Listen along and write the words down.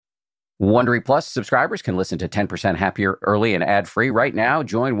Wondery Plus subscribers can listen to 10% Happier early and ad-free right now.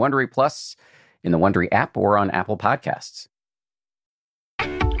 Join Wondery Plus in the Wondery app or on Apple Podcasts.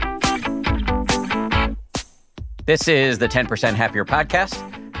 This is the 10% Happier podcast.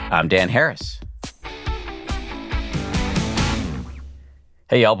 I'm Dan Harris.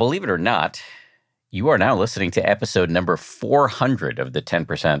 Hey, y'all, believe it or not, you are now listening to episode number 400 of the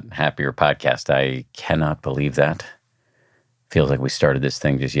 10% Happier podcast. I cannot believe that. Feels like we started this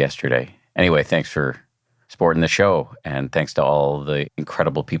thing just yesterday. Anyway, thanks for supporting the show, and thanks to all the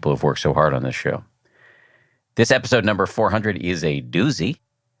incredible people who've worked so hard on this show. This episode number 400 is a doozy.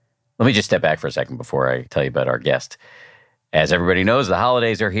 Let me just step back for a second before I tell you about our guest. As everybody knows, the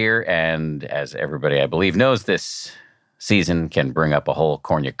holidays are here, and as everybody, I believe, knows, this season can bring up a whole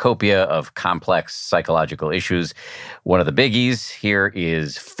cornucopia of complex psychological issues. One of the biggies here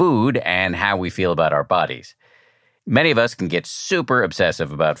is food and how we feel about our bodies. Many of us can get super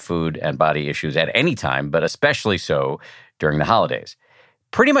obsessive about food and body issues at any time, but especially so during the holidays.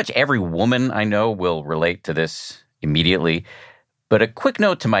 Pretty much every woman I know will relate to this immediately, but a quick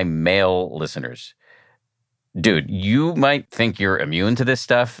note to my male listeners. Dude, you might think you're immune to this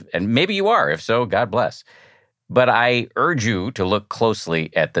stuff, and maybe you are. If so, God bless. But I urge you to look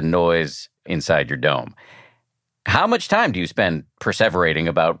closely at the noise inside your dome. How much time do you spend perseverating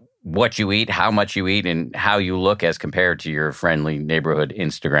about what you eat, how much you eat, and how you look as compared to your friendly neighborhood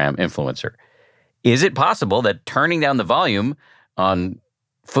Instagram influencer? Is it possible that turning down the volume on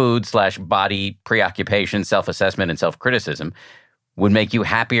food/body preoccupation, self-assessment, and self-criticism would make you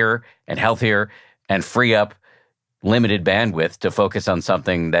happier and healthier and free up limited bandwidth to focus on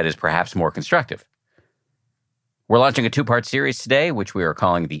something that is perhaps more constructive? We're launching a 2-part series today, which we are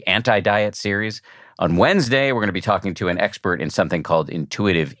calling the Anti-Diet series. On Wednesday, we're going to be talking to an expert in something called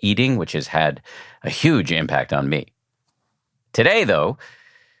intuitive eating, which has had a huge impact on me. Today, though,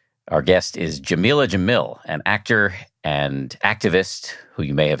 our guest is Jameela Jamil, an actor and activist who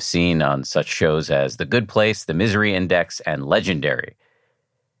you may have seen on such shows as The Good Place, The Misery Index, and Legendary.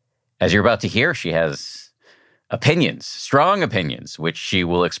 As you're about to hear, she has opinions, strong opinions, which she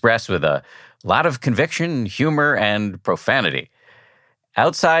will express with a lot of conviction, humor, and profanity.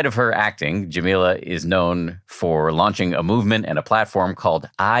 Outside of her acting, Jameela is known for launching a movement and a platform called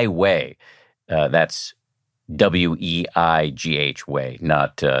I Weigh. That's W-E-I-G-H Way,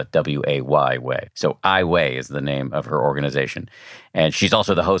 not W-A-Y Way. So I Weigh is the name of her organization. And she's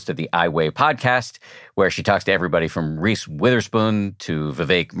also the host of the I Weigh podcast, where she talks to everybody from Reese Witherspoon to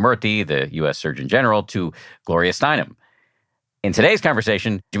Vivek Murthy, the U.S. Surgeon General, to Gloria Steinem. In today's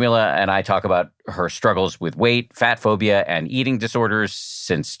conversation, Jameela and I talk about her struggles with weight, fat phobia, and eating disorders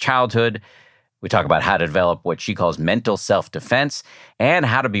since childhood. We talk about how to develop what she calls mental self-defense and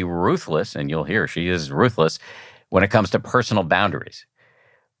how to be ruthless, and you'll hear she is ruthless, when it comes to personal boundaries.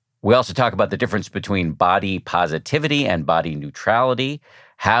 We also talk about the difference between body positivity and body neutrality,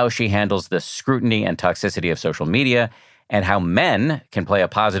 how she handles the scrutiny and toxicity of social media, and how men can play a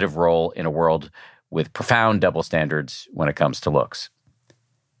positive role in a world with profound double standards when it comes to looks.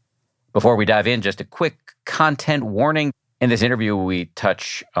 Before we dive in, just a quick content warning. In this interview, we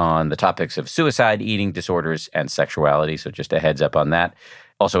touch on the topics of suicide, eating disorders, and sexuality, so just a heads up on that.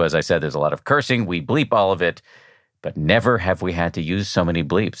 Also, as I said, there's a lot of cursing. We bleep all of it, but never have we had to use so many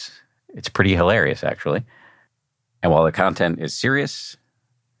bleeps. It's pretty hilarious, actually. And while the content is serious,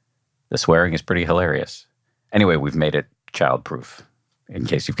 the swearing is pretty hilarious. Anyway, we've made it child-proof, in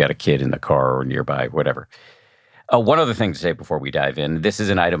case you've got a kid in the car or nearby, whatever. One other thing to say before we dive in. This is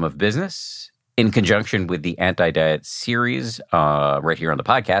an item of business. In conjunction with the Anti-Diet series right here on the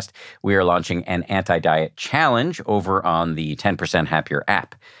podcast, we are launching an Anti-Diet challenge over on the 10% Happier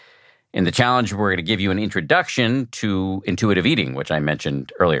app. In the challenge, we're going to give you an introduction to intuitive eating, which I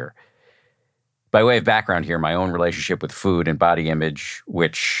mentioned earlier. By way of background here, my own relationship with food and body image,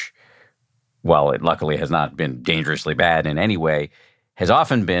 which, while it luckily has not been dangerously bad in any way, has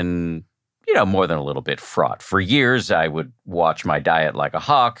often been, more than a little bit fraught. For years, I would watch my diet like a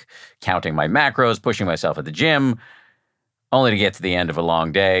hawk, counting my macros, pushing myself at the gym, only to get to the end of a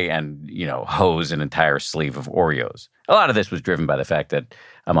long day and, hose an entire sleeve of Oreos. A lot of this was driven by the fact that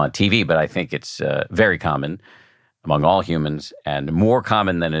I'm on TV, but I think it's very common among all humans and more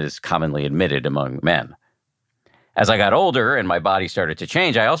common than it is commonly admitted among men. As I got older and my body started to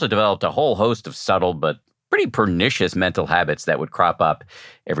change, I also developed a whole host of subtle but pretty pernicious mental habits that would crop up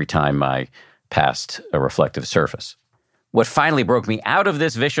every time I passed a reflective surface. What finally broke me out of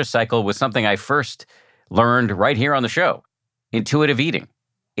this vicious cycle was something I first learned right here on the show: intuitive eating.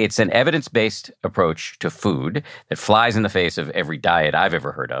 It's an evidence-based approach to food that flies in the face of every diet I've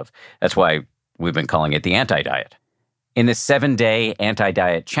ever heard of. That's why we've been calling it the anti-diet. In this 7-day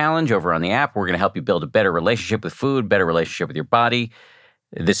anti-diet challenge over on the app, we're going to help you build a better relationship with food, better relationship with your body.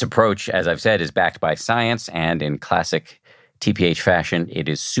 This approach, as I've said, is backed by science, and in classic TPH fashion, it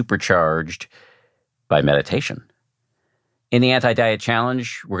is supercharged by meditation. In the anti-diet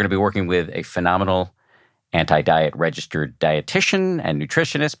challenge, we're going to be working with a phenomenal anti-diet registered dietitian and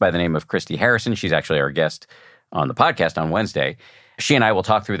nutritionist by the name of Christy Harrison. She's actually our guest on the podcast on Wednesday. She and I will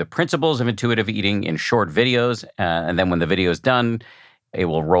talk through the principles of intuitive eating in short videos, and then when the video is done, it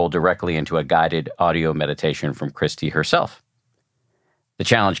will roll directly into a guided audio meditation from Christy herself. The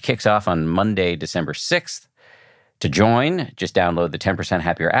challenge kicks off on Monday, December 6th. To join, just download the 10%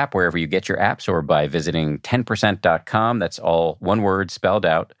 Happier app wherever you get your apps or by visiting 10%.com. That's all one word spelled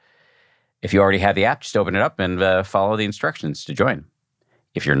out. If you already have the app, just open it up and follow the instructions to join.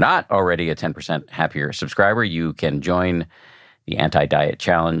 If you're not already a 10% Happier subscriber, you can join the anti-diet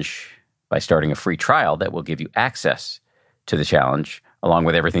challenge by starting a free trial that will give you access to the challenge along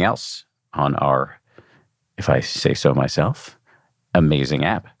with everything else on our, if I say so myself, amazing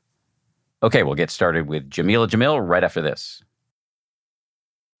app. Okay, we'll get started with Jameela Jamil right after this.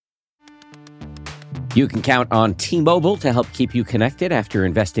 You can count on T-Mobile to help keep you connected after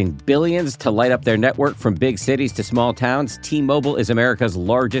investing billions to light up their network from big cities to small towns. T-Mobile is America's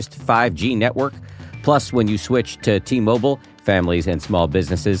largest 5G network. Plus, when you switch to T-Mobile, families and small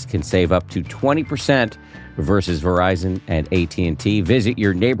businesses can save up to 20% versus Verizon and AT&T. Visit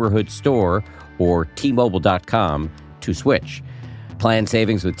your neighborhood store or T-Mobile.com to switch. Plan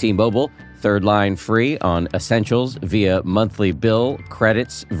savings with T-Mobile. Third line free on essentials via monthly bill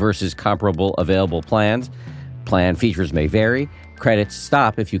credits versus comparable available plans. Plan features may vary. Credits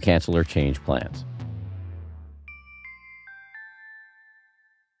stop if you cancel or change plans.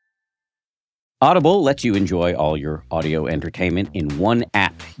 Audible lets you enjoy all your audio entertainment in one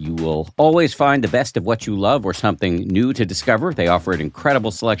app. You will always find the best of what you love or something new to discover. They offer an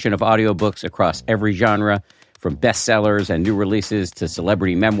incredible selection of audiobooks across every genre, from bestsellers and new releases to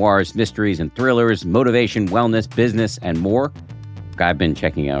celebrity memoirs, mysteries and thrillers, motivation, wellness, business, and more. What I've been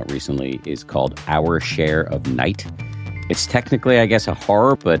checking out recently is called Our Share of Night. It's technically, I guess, a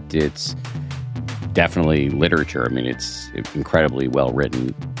horror, but it's definitely literature. I mean, it's incredibly well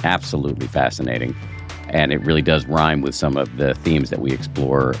written, absolutely fascinating, and it really does rhyme with some of the themes that we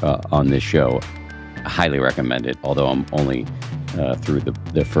explore on this show. I highly recommend it, although I'm only through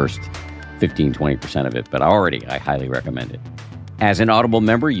the first 15-20% of it, but I highly recommend it. As an Audible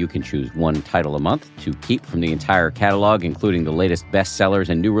member, you can choose one title a month to keep from the entire catalog, including the latest bestsellers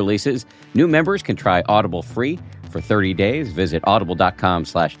and new releases. New members can try Audible free for 30 days. Visit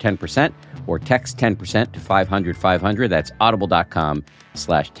audible.com/10% or text 10% to 500-500. That's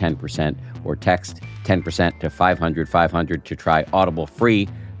audible.com/10% or text 10% to 500-500 to try Audible free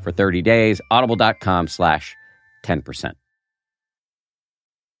for 30 days. Audible.com/10%.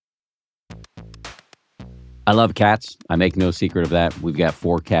 I love cats. I make no secret of that. We've got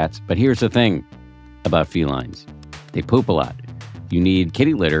 4 cats. But here's the thing about felines. They poop a lot. You need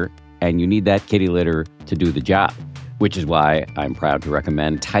kitty litter, and you need that kitty litter to do the job, which is why I'm proud to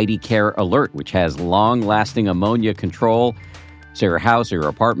recommend Tidy Care Alert, which has long-lasting ammonia control, so your house or your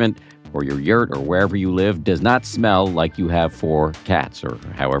apartment or your yurt or wherever you live does not smell like you have 4 cats or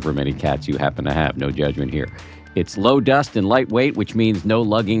however many cats you happen to have. No judgment here. It's low dust and lightweight, which means no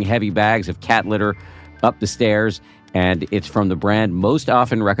lugging heavy bags of cat litter up the stairs, and it's from the brand most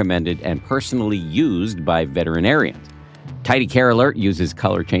often recommended and personally used by veterinarians. Tidy Care Alert uses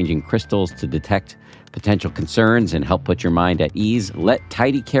color-changing crystals to detect potential concerns and help put your mind at ease. Let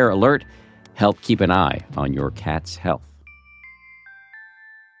Tidy Care Alert help keep an eye on your cat's health.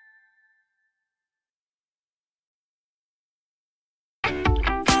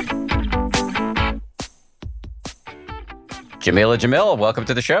 Jameela Jamil, welcome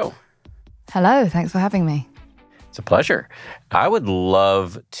to the show. Hello, thanks for having me. It's a pleasure. I would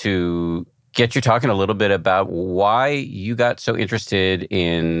love to get you talking a little bit about why you got so interested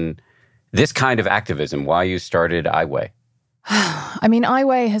in this kind of activism, why you started iWay. I mean,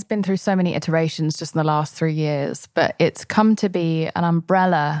 iWay has been through so many iterations just in the last 3 years, but it's come to be an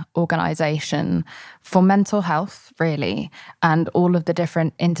umbrella organization for mental health, really, and all of the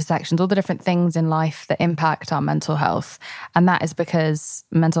different intersections, all the different things in life that impact our mental health. And that is because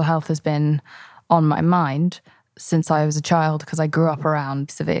mental health has been on my mind since I was a child, because I grew up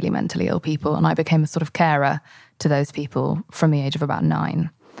around severely mentally ill people, and I became a sort of carer to those people from the age of about 9.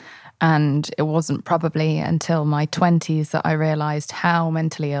 And it wasn't probably until my 20s that I realized how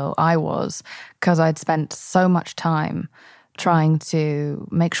mentally ill I was, because I'd spent so much time trying to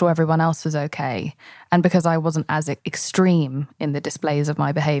make sure everyone else was okay. And because I wasn't as extreme in the displays of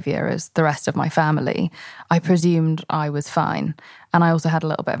my behavior as the rest of my family, I presumed I was fine. And I also had a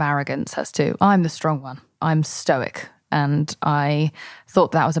little bit of arrogance as to, I'm the strong one. I'm stoic. And I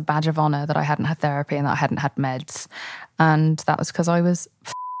thought that was a badge of honor that I hadn't had therapy and that I hadn't had meds. And that was because I was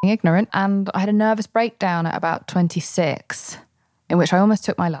ignorant. And I had a nervous breakdown at about 26, in which I almost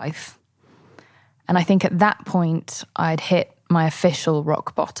took my life. And I think at that point, I'd hit my official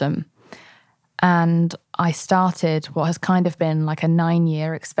rock bottom. And I started what has kind of been like a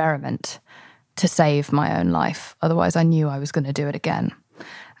 9-year experiment to save my own life. Otherwise, I knew I was going to do it again.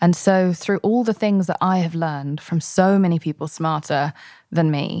 And so through all the things that I have learned from so many people smarter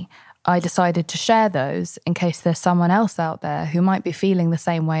than me, I decided to share those in case there's someone else out there who might be feeling the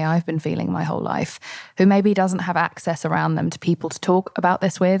same way I've been feeling my whole life, who maybe doesn't have access around them to people to talk about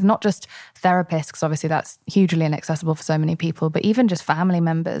this with, not just therapists, because obviously that's hugely inaccessible for so many people, but even just family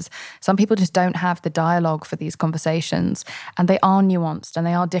members. Some people just don't have the dialogue for these conversations, and they are nuanced and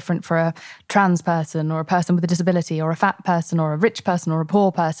they are different for a trans person or a person with a disability or a fat person or a rich person or a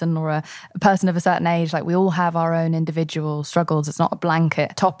poor person or a person of a certain age. Like, we all have our own individual struggles. It's not a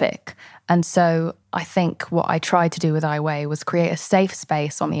blanket topic. And so I think what I tried to do with iWay was create a safe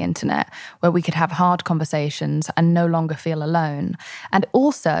space on the internet where we could have hard conversations and no longer feel alone. And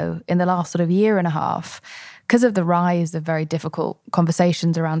also in the last sort of year and a half, because of the rise of very difficult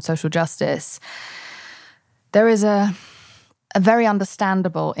conversations around social justice, there is a very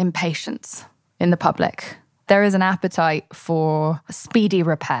understandable impatience in the public. There is an appetite for speedy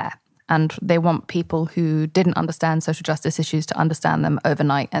repair. And they want people who didn't understand social justice issues to understand them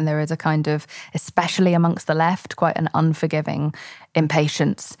overnight. And there is a kind of, especially amongst the left, quite an unforgiving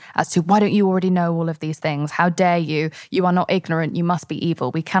impatience as to, why don't you already know all of these things? How dare you? You are not ignorant. You must be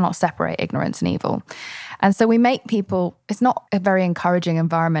evil. We cannot separate ignorance and evil. And so we make people, it's not a very encouraging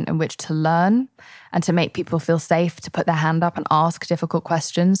environment in which to learn and to make people feel safe to put their hand up and ask difficult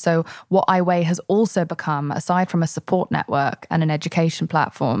questions. So what iWay has also become, aside from a support network and an education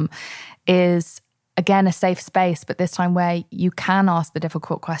platform, is again a safe space, but this time where you can ask the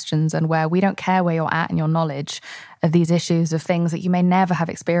difficult questions and where we don't care where you're at in your knowledge of these issues, of things that you may never have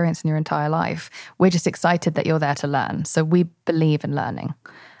experienced in your entire life. We're just excited that you're there to learn. So we believe in learning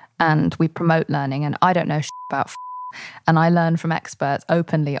and we promote learning. And I don't know about and I learn from experts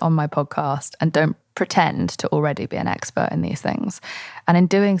openly on my podcast and don't pretend to already be an expert in these things. And in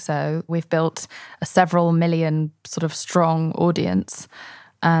doing so, we've built a several million sort of strong audience.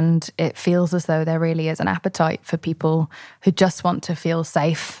 And it feels as though there really is an appetite for people who just want to feel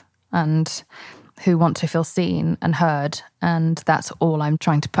safe and who want to feel seen and heard. And that's all I'm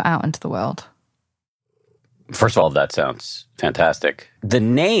trying to put out into the world. First of all, that sounds fantastic. The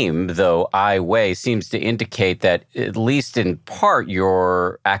name, though, iWay, seems to indicate that, at least in part,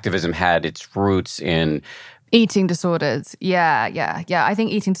 your activism had its roots in eating disorders. Yeah. I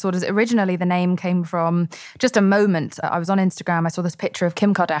think eating disorders, originally the name came from just a moment. I was on Instagram, I saw this picture of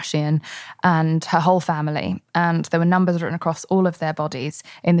Kim Kardashian and her whole family, and there were numbers written across all of their bodies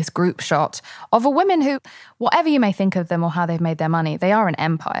in this group shot of a woman who, whatever you may think of them or how they've made their money, they are an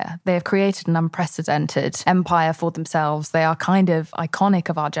empire. They have created an unprecedented empire for themselves. They are kind of iconic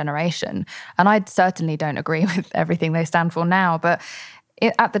of our generation. And I certainly don't agree with everything they stand for now, but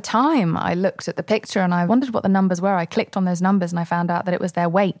at the time, I looked at the picture and I wondered what the numbers were. I clicked on those numbers and I found out that it was their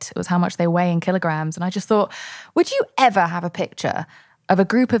weight. It was how much they weigh in kilograms. And I just thought, would you ever have a picture of a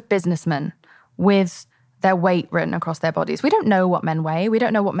group of businessmen with their weight written across their bodies? We don't know what men weigh. We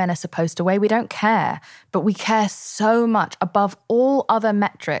don't know what men are supposed to weigh. We don't care. But we care so much above all other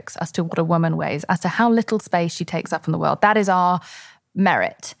metrics as to what a woman weighs, as to how little space she takes up in the world. That is our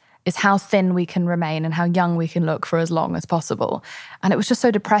merit, is how thin we can remain and how young we can look for as long as possible. And it was just so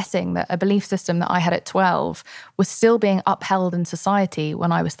depressing that a belief system that I had at 12 was still being upheld in society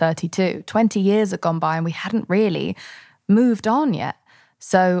when I was 32. 20 years had gone by and we hadn't really moved on yet.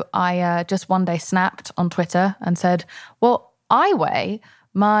 So I just one day snapped on Twitter and said, well, I weigh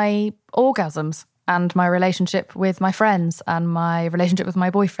my orgasms and my relationship with my friends and my relationship with my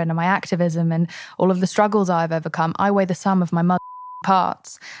boyfriend and my activism and all of the struggles I've overcome. I weigh the sum of my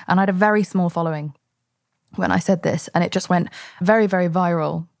parts. And I had a very small following when I said this, and it just went very, very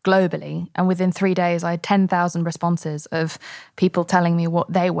viral globally. And within 3 days, I had 10,000 responses of people telling me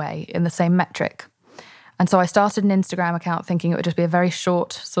what they weigh in the same metric. And so I started an Instagram account thinking it would just be a very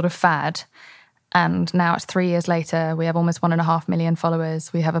short sort of fad. And now it's 3 years later. We have almost 1.5 million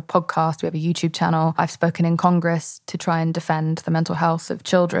followers. We have a podcast. We have a YouTube channel. I've spoken in Congress to try and defend the mental health of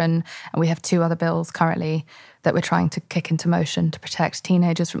children. And we have 2 other bills currently that we're trying to kick into motion to protect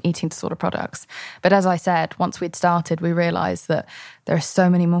teenagers from eating disorder products. But as I said, once we'd started, we realised that there are so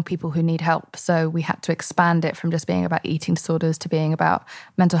many more people who need help. So we had to expand it from just being about eating disorders to being about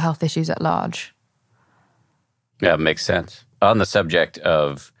mental health issues at large. Yeah, it makes sense. On the subject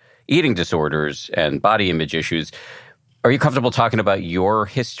of eating disorders and body image issues, are you comfortable talking about your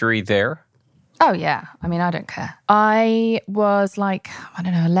history there? Oh, yeah. I mean, I don't care. I was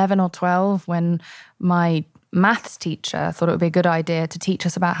 11 or 12 when my maths teacher thought it would be a good idea to teach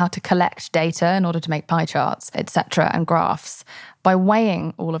us about how to collect data in order to make pie charts, etc., and graphs by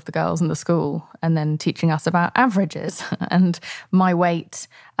weighing all of the girls in the school and then teaching us about averages. And my weight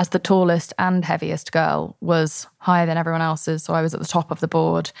as the tallest and heaviest girl was higher than everyone else's, so I was at the top of the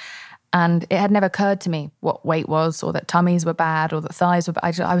board. And it had never occurred to me what weight was, or that tummies were bad, or that thighs were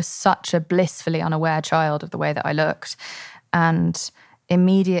bad. I was such a blissfully unaware child of the way that I looked. And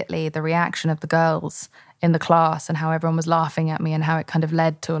immediately the reaction of the girls in the class and how everyone was laughing at me and how it kind of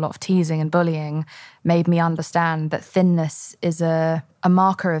led to a lot of teasing and bullying made me understand that thinness is a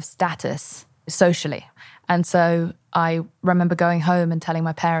marker of status socially. And so I remember going home and telling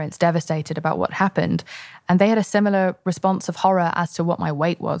my parents, devastated about what happened. And they had a similar response of horror as to what my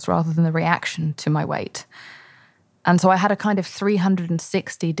weight was rather than the reaction to my weight. And so I had a kind of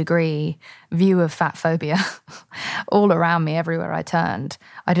 360-degree view of fat phobia all around me everywhere I turned.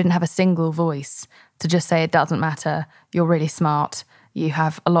 I didn't have a single voice to just say, it doesn't matter, you're really smart, you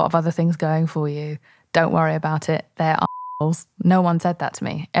have a lot of other things going for you, don't worry about it, they're assholes. No one said that to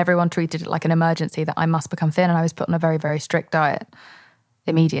me. Everyone treated it like an emergency that I must become thin, and I was put on a very, very strict diet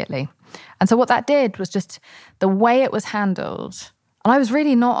immediately. And so what that did was just the way it was handled. And I was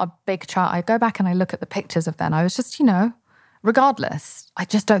really not a big child. I go back and I look at the pictures of then. I was just, regardless, I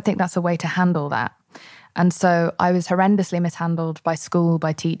just don't think that's a way to handle that. And so I was horrendously mishandled by school,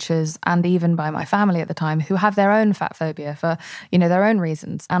 by teachers, and even by my family at the time, who have their own fat phobia for, their own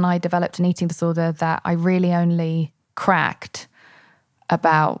reasons. And I developed an eating disorder that I really only cracked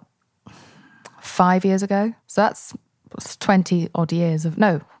about 5 years ago. So that's 20 odd years of,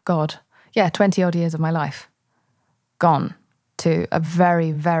 20 odd years of my life gone to a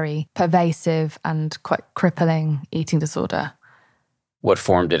very, very pervasive and quite crippling eating disorder. What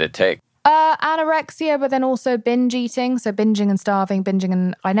form did it take? Anorexia, but then also binge eating. So binging and starving,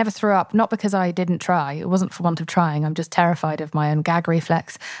 and I never threw up, not because I didn't try. It wasn't for want of trying. I'm just terrified of my own gag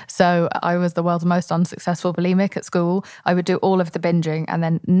reflex. So I was the world's most unsuccessful bulimic at school. I would do all of the binging and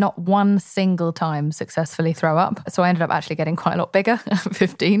then not one single time successfully throw up. So I ended up actually getting quite a lot bigger at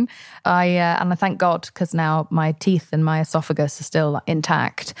 15. And I thank God, because now my teeth and my esophagus are still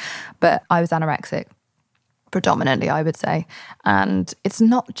intact. But I was anorexic. Predominantly, I would say. And it's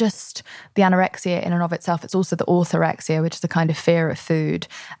not just the anorexia in and of itself, it's also the orthorexia, which is a kind of fear of food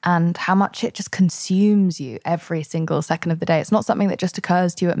and how much it just consumes you every single second of the day. It's not something that just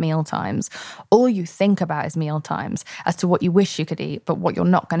occurs to you at meal times. All you think about is meal times, as to what you wish you could eat, but what you're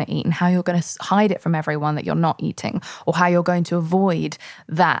not going to eat, and how you're going to hide it from everyone that you're not eating, or how you're going to avoid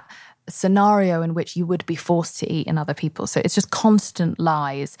that scenario in which you would be forced to eat in other people. So it's just constant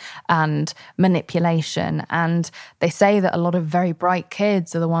lies and manipulation. And they say that a lot of very bright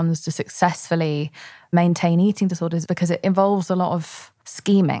kids are the ones to successfully maintain eating disorders because it involves a lot of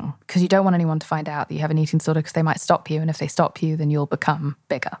scheming, because you don't want anyone to find out that you have an eating disorder, because they might stop you. And if they stop you, then you'll become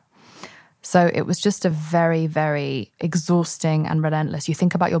bigger. So it was just a very, very exhausting and relentless. You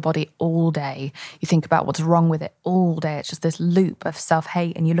think about your body all day. You think about what's wrong with it all day. It's just this loop of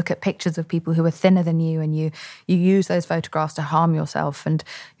self-hate. And you look at pictures of people who are thinner than you, and you use those photographs to harm yourself. And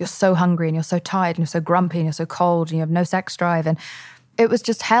you're so hungry, and you're so tired, and you're so grumpy, and you're so cold, and you have no sex drive. And it was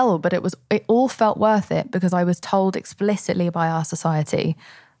just hell, but it all felt worth it, because I was told explicitly by our society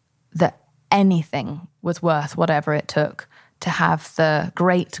that anything was worth whatever it took to have the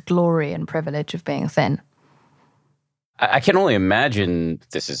great glory and privilege of being thin. I can only imagine,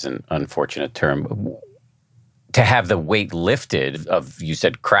 this is an unfortunate term, to have the weight lifted of, you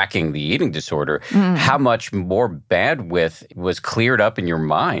said, cracking the eating disorder, how much more bandwidth was cleared up in your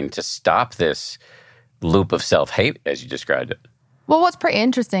mind to stop this loop of self-hate, as you described it? Well, what's pretty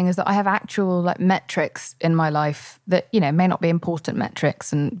interesting is that I have actual metrics in my life that, may not be important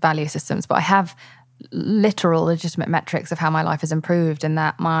metrics and value systems, but I have literal legitimate metrics of how my life has improved, and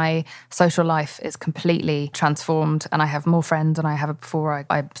that my social life is completely transformed, and I have more friends than I have before.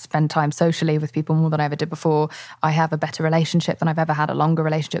 I spend time socially with people more than I ever did before. I have a better relationship than I've ever had, a longer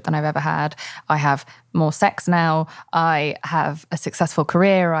relationship than I've ever had. I have more sex now. I have a successful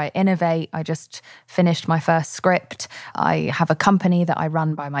career. I innovate. I just finished my first script. I have a company that I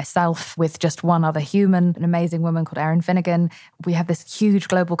run by myself with just one other human, an amazing woman called Erin Finnegan. We have this huge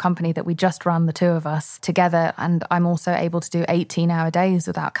global company that we just run, the two of us, together. And I'm also able to do 18-hour days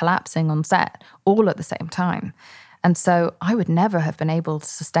without collapsing on set, all at the same time. And so I would never have been able to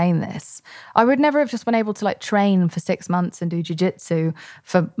sustain this. I would never have just been able to like train for 6 months and do jiu-jitsu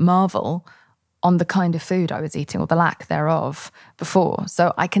for Marvel on the kind of food I was eating, or the lack thereof, before.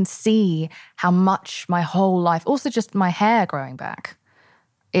 So I can see how much my whole life, also just my hair growing back,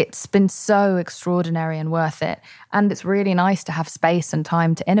 it's been so extraordinary and worth it. And it's really nice to have space and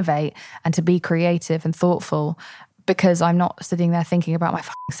time to innovate and to be creative and thoughtful, because I'm not sitting there thinking about my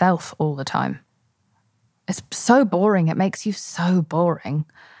fucking self all the time. It's so boring. It makes you so boring.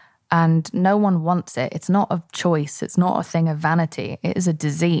 And no one wants it. It's not a choice. It's not a thing of vanity. It is a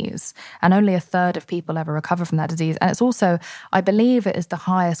disease. And only 1/3 of people ever recover from that disease. And it's also, I believe it is the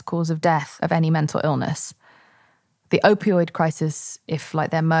highest cause of death of any mental illness. The opioid crisis, if like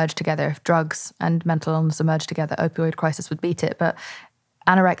they're merged together, if drugs and mental illness are merged together, opioid crisis would beat it. But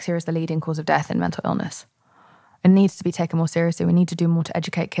anorexia is the leading cause of death in mental illness. It needs to be taken more seriously. We need to do more to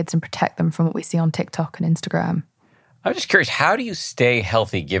educate kids and protect them from what we see on TikTok and Instagram. I'm just curious, how do you stay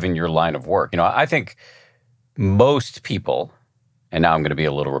healthy given your line of work? I think most people, and now I'm going to be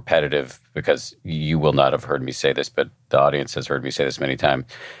a little repetitive because you will not have heard me say this, but the audience has heard me say this many times.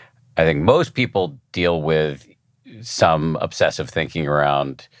 I think most people deal with some obsessive thinking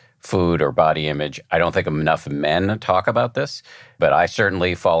around food or body image. I don't think enough men talk about this, but I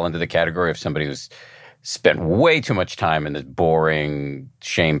certainly fall into the category of somebody who's spent way too much time in this boring,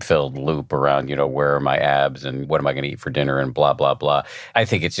 shame-filled loop around, where are my abs and what am I going to eat for dinner and blah, blah, blah. I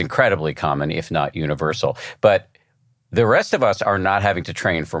think it's incredibly common, if not universal. But the rest of us are not having to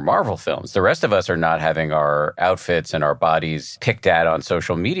train for Marvel films. The rest of us are not having our outfits and our bodies picked at on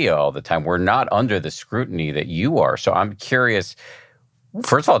social media all the time. We're not under the scrutiny that you are. So I'm curious,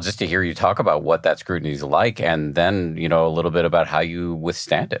 first of all, just to hear you talk about what that scrutiny is like, and then, a little bit about how you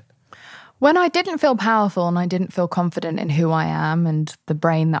withstand it. When I didn't feel powerful and I didn't feel confident in who I am and the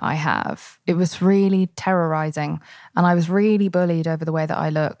brain that I have, it was really terrorizing. And I was really bullied over the way that I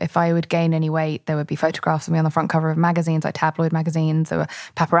look. If I would gain any weight, there would be photographs of me on the front cover of magazines, like tabloid magazines. There were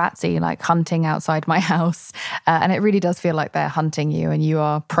paparazzi, like hunting outside my house. And it really does feel like they're hunting you and you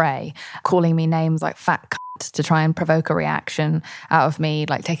are prey, calling me names like fat cunt to try and provoke a reaction out of me,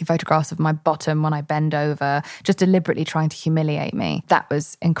 like taking photographs of my bottom when I bend over, just deliberately trying to humiliate me. That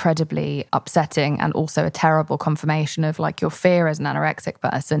was incredibly upsetting, and also a terrible confirmation of like your fear as an anorexic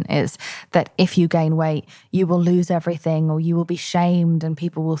person is that if you gain weight, you will lose everything, or you will be shamed and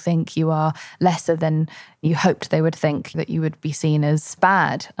people will think you are lesser than you hoped they would think, that you would be seen as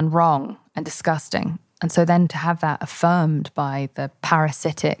bad and wrong and disgusting. And so then to have that affirmed by the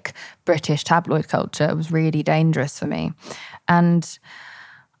parasitic British tabloid culture was really dangerous for me. And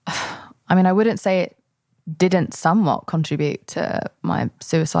I wouldn't say it didn't somewhat contribute to my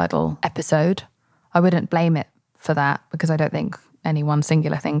suicidal episode. I wouldn't blame it for that, because I don't think any one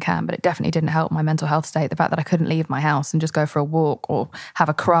singular thing can, but it definitely didn't help my mental health state. The fact that I couldn't leave my house and just go for a walk or have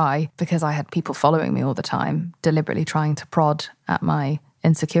a cry because I had people following me all the time, deliberately trying to prod at my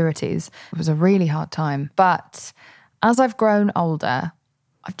insecurities. It was a really hard time. But as I've grown older,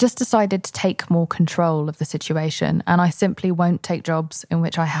 I've just decided to take more control of the situation, and I simply won't take jobs in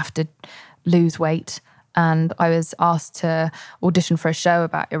which I have to lose weight. And I was asked to audition for a show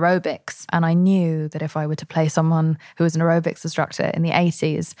about aerobics, and I knew that if I were to play someone who was an aerobics instructor in the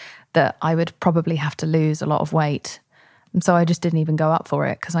 80s, that I would probably have to lose a lot of weight. And so I just didn't even go up for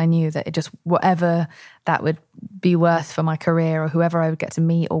it, because I knew that it just, whatever that would be worth for my career or whoever I would get to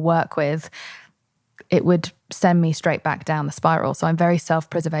meet or work with, it would send me straight back down the spiral. So I'm very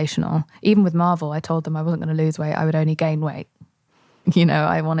self-preservational. Even with Marvel, I told them I wasn't going to lose weight, I would only gain weight.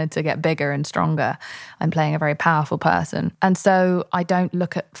 I wanted to get bigger and stronger. I'm playing a very powerful person. And so I don't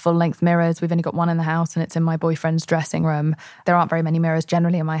look at full-length mirrors. We've only got one in the house, and it's in my boyfriend's dressing room. There aren't very many mirrors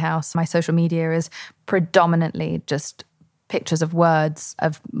generally in my house. My social media is predominantly just pictures of words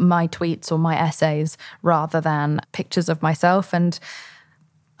of my tweets or my essays rather than pictures of myself. And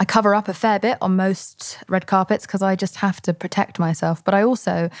I cover up a fair bit on most red carpets because I just have to protect myself. But I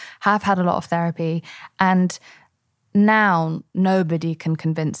also have had a lot of therapy, and now nobody can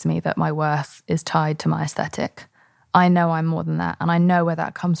convince me that my worth is tied to my aesthetic. I know I'm more than that, and I know where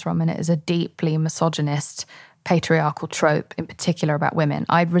that comes from, and it is a deeply misogynist patriarchal trope, in particular about women.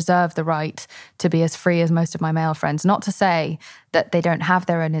 I'd reserve the right to be as free as most of my male friends, not to say that they don't have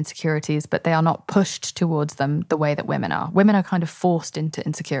their own insecurities, but they are not pushed towards them the way that women are. Women are kind of forced into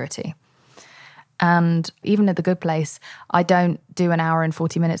insecurity. And even at The Good Place, I don't do an hour and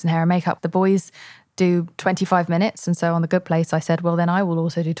 40 minutes in hair and makeup. The boys do 25 minutes. And so on The Good Place, I said, well, then I will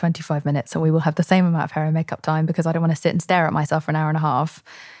also do 25 minutes and we will have the same amount of hair and makeup time because I don't want to sit and stare at myself for an hour and a half.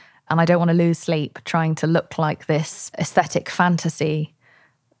 And I don't want to lose sleep trying to look like this aesthetic fantasy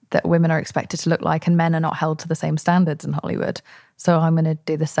that women are expected to look like, and men are not held to the same standards in Hollywood. So I'm going to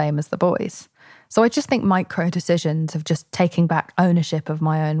do the same as the boys. So I just think micro decisions of just taking back ownership of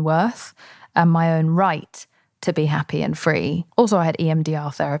my own worth and my own right to be happy and free. Also, I had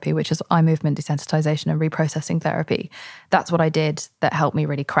EMDR therapy, which is eye movement desensitization and reprocessing therapy. That's what I did that helped me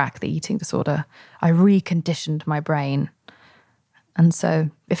really crack the eating disorder. I reconditioned my brain. And so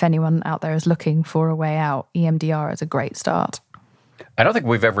if anyone out there is looking for a way out, EMDR is a great start. I don't think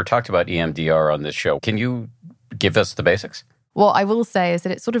we've ever talked about EMDR on this show. Can you give us the basics? What I will say is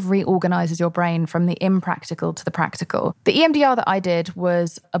that it sort of reorganizes your brain from the impractical to the practical. The EMDR that I did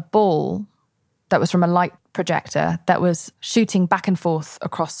was a ball that was from a light projector that was shooting back and forth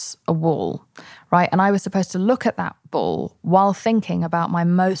across a wall, right? And I was supposed to look at that ball while thinking about my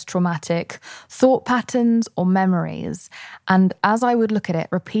most traumatic thought patterns or memories. And as I would look at it,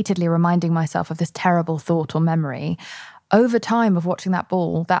 repeatedly reminding myself of this terrible thought or memory, over time of watching that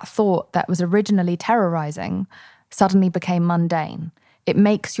ball, that thought that was originally terrorizing suddenly became mundane. It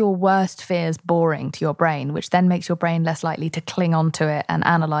makes your worst fears boring to your brain, which then makes your brain less likely to cling onto it and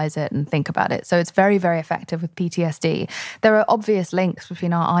analyze it and think about it. So it's very, very effective with PTSD. There are obvious links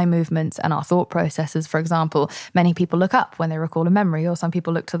between our eye movements and our thought processes. For example, many people look up when they recall a memory, or some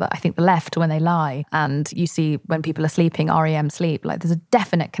people look to the left when they lie. And you see when people are sleeping, REM sleep, like there's a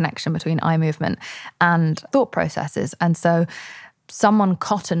definite connection between eye movement and thought processes. And so someone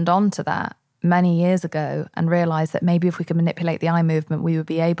cottoned onto that many years ago and realized that maybe if we could manipulate the eye movement, we would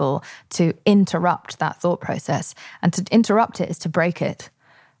be able to interrupt that thought process. And to interrupt it is to break it.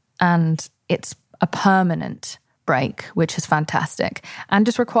 And it's a permanent break, which is fantastic and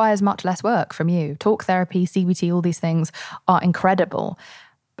just requires much less work from you. Talk therapy, CBT, all these things are incredible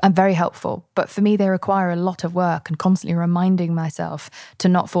and very helpful. But for me, they require a lot of work and constantly reminding myself to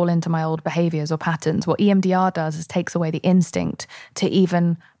not fall into my old behaviors or patterns. What EMDR does is takes away the instinct to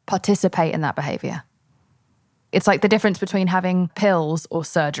even participate in that behavior. It's like the difference between having pills or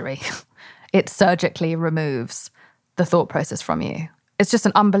surgery. It surgically removes the thought process from you. It's just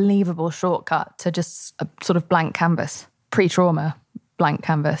an unbelievable shortcut to just a sort of blank canvas, pre-trauma blank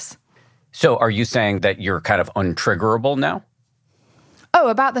canvas. So are you saying that you're kind of untriggerable now? Oh,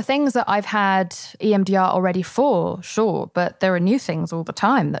 about the things that I've had EMDR already for, sure. But there are new things all the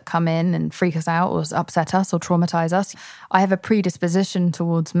time that come in and freak us out or upset us or traumatize us. I have a predisposition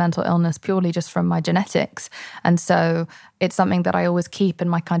towards mental illness purely just from my genetics. And so it's something that I always keep in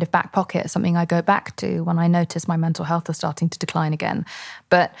my kind of back pocket, something I go back to when I notice my mental health is starting to decline again.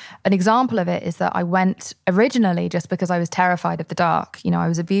 But an example of it is that I went originally just because I was terrified of the dark. You know, I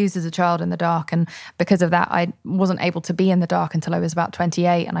was abused as a child in the dark. And because of that, I wasn't able to be in the dark until I was about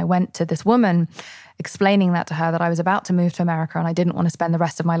 28. And I went to this woman explaining that to her, that I was about to move to America and I didn't want to spend the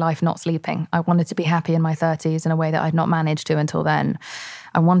rest of my life not sleeping. I wanted to be happy in my 30s in a way that I'd not managed to until then.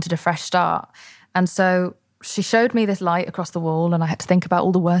 I wanted a fresh start. And so she showed me this light across the wall and I had to think about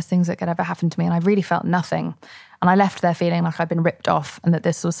all the worst things that could ever happen to me. And I really felt nothing. And I left there feeling like I'd been ripped off and that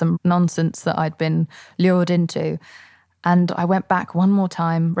this was some nonsense that I'd been lured into. And I went back one more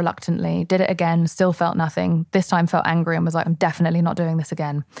time reluctantly, did it again, still felt nothing. This time felt angry and was like, I'm definitely not doing this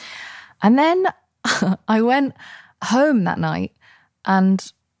again. And then I went home that night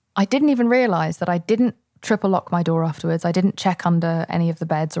and I didn't even realize that I didn't triple lock my door afterwards. I didn't check under any of the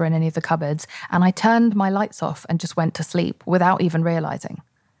beds or in any of the cupboards. And I turned my lights off and just went to sleep without even realizing.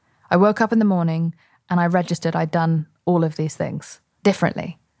 I woke up in the morning and I registered I'd done all of these things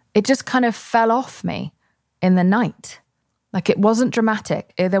differently. It just kind of fell off me in the night. Like it wasn't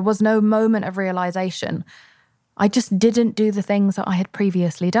dramatic. There was no moment of realization. I just didn't do the things that I had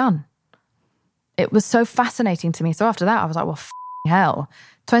previously done. It was so fascinating to me. So after that, I was like, well, hell,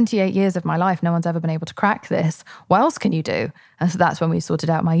 28 years of my life, no one's ever been able to crack this. What else can you do? And so that's when we sorted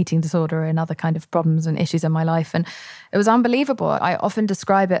out my eating disorder and other kind of problems and issues in my life. And it was unbelievable. I often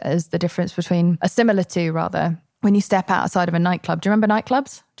describe it as the difference between, similar to rather, when you step outside of a nightclub. Do you remember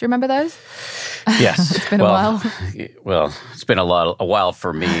nightclubs? Do you remember those? Yes. It's been a while. Well, it's been a while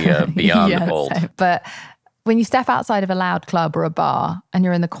for me beyond yeah, old. But when you step outside of a loud club or a bar and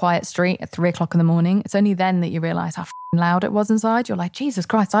you're in the quiet street at 3 o'clock in the morning, it's only then that you realize how loud it was inside. You're like, Jesus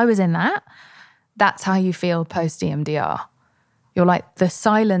Christ, I was in that. That's how you feel post EMDR. You're like, the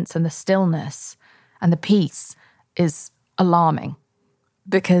silence and the stillness and the peace is alarming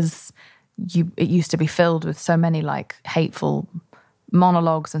because it used to be filled with so many like hateful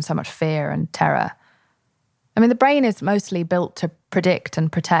monologues and so much fear and terror. I mean, the brain is mostly built to predict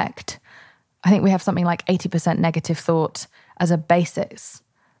and protect. I think we have something like 80% negative thought as a basis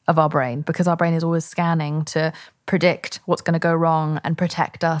of our brain, because our brain is always scanning to predict what's going to go wrong and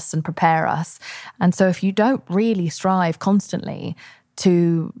protect us and prepare us. And so if you don't really strive constantly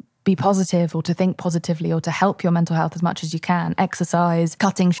to be positive or to think positively or to help your mental health as much as you can, exercise,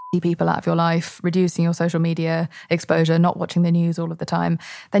 cutting shitty people out of your life, reducing your social media exposure, not watching the news all of the time,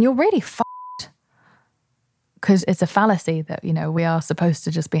 then you're really fucked. Because it's a fallacy that, we are supposed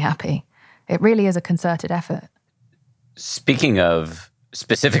to just be happy. It really is a concerted effort. Speaking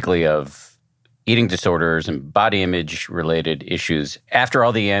specifically of eating disorders and body image related issues, after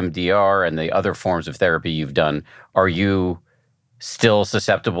all the EMDR and the other forms of therapy you've done, are you still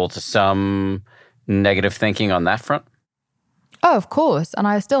susceptible to some negative thinking on that front? Oh, of course. And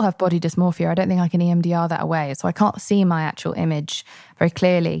I still have body dysmorphia. I don't think I can EMDR that away. So I can't see my actual image very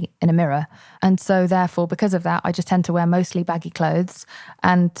clearly in a mirror. And so therefore, because of that, I just tend to wear mostly baggy clothes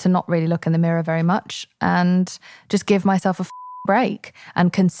and to not really look in the mirror very much and just give myself a break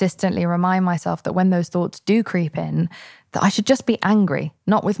and consistently remind myself that when those thoughts do creep in, that I should just be angry,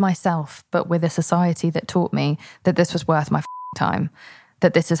 not with myself, but with a society that taught me that this was worth my time,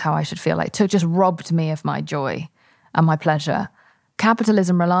 that this is how I should feel. Like, it just robbed me of my joy and my pleasure.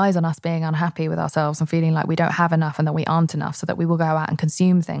 Capitalism relies on us being unhappy with ourselves and feeling like we don't have enough and that we aren't enough, so that we will go out and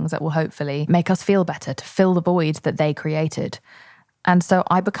consume things that will hopefully make us feel better, to fill the void that they created. And so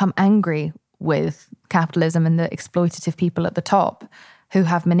I become angry with capitalism and the exploitative people at the top who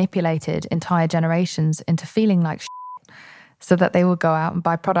have manipulated entire generations into feeling like shit, so that they will go out and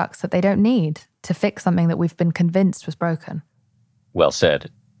buy products that they don't need to fix something that we've been convinced was broken. Well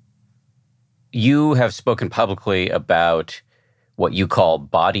said. You have spoken publicly about what you call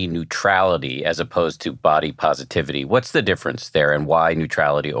body neutrality as opposed to body positivity. What's the difference there, and why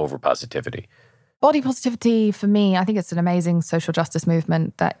neutrality over positivity? Body positivity, for me, I think it's an amazing social justice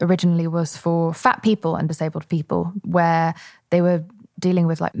movement that originally was for fat people and disabled people, where they were dealing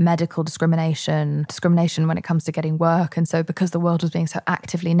with like medical discrimination when it comes to getting work. And so because the world was being so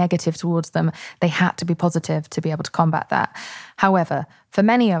actively negative towards them, they had to be positive to be able to combat that. However, for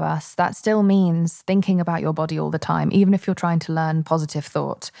many of us, that still means thinking about your body all the time, even if you're trying to learn positive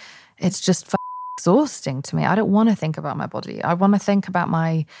thought. It's just exhausting to me. I don't want to think about my body. I want to think about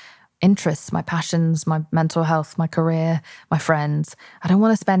my interests, my passions, my mental health, my career, my friends. I don't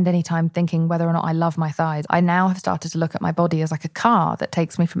want to spend any time thinking whether or not I love my thighs. I now have started to look at my body as like a car that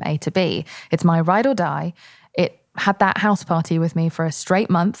takes me from A to B. It's my ride or die. It had that house party with me for a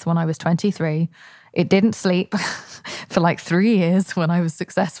straight month when I was 23. It didn't sleep for like 3 years when I was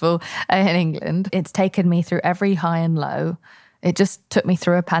successful in England. It's taken me through every high and low. It just took me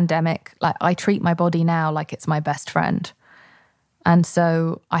through a pandemic. Like, I treat my body now like it's my best friend. And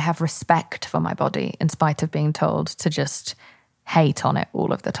so I have respect for my body in spite of being told to just hate on it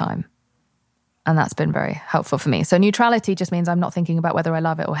all of the time. And that's been very helpful for me. So neutrality just means I'm not thinking about whether I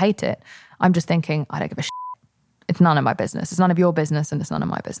love it or hate it. I'm just thinking, I don't give a shit. It's none of my business. It's none of your business, and it's none of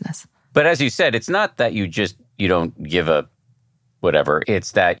my business. But as you said, it's not that you don't give a whatever.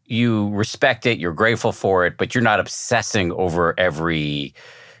 It's that you respect it, you're grateful for it, but you're not obsessing over every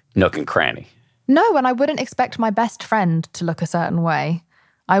nook and cranny. No, and I wouldn't expect my best friend to look a certain way.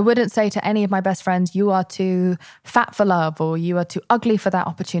 I wouldn't say to any of my best friends, you are too fat for love, or you are too ugly for that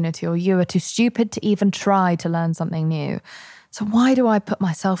opportunity, or you are too stupid to even try to learn something new. So why do I put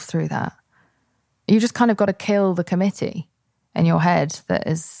myself through that? You just kind of got to kill the committee in your head that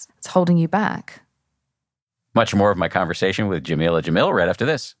is holding you back. Much more of my conversation with Jameela Jamil right after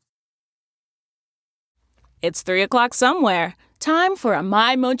this. It's 3 o'clock somewhere. Time for a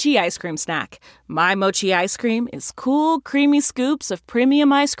My Mochi ice cream snack. My Mochi ice cream is cool, creamy scoops of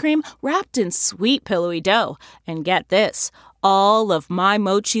premium ice cream wrapped in sweet, pillowy dough. And get this, all of My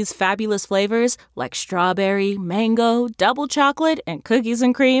Mochi's fabulous flavors, like strawberry, mango, double chocolate, and cookies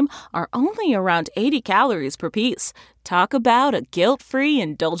and cream, are only around 80 calories per piece. Talk about a guilt-free,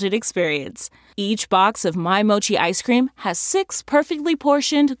 indulgent experience. Each box of My Mochi ice cream has 6 perfectly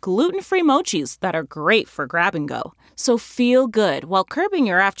portioned, gluten-free mochis that are great for grab and go. So feel good while curbing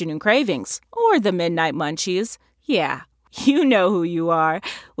your afternoon cravings, or the midnight munchies. Yeah, you know who you are,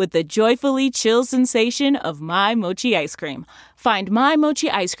 with the joyfully chill sensation of My Mochi ice cream. Find My Mochi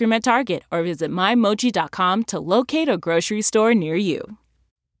ice cream at Target or visit mymochi.com to locate a grocery store near you.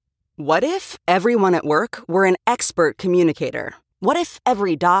 What if everyone at work were an expert communicator? What if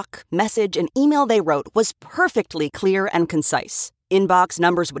every doc, message, and email they wrote was perfectly clear and concise? Inbox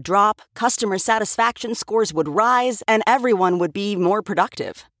numbers would drop, customer satisfaction scores would rise, and everyone would be more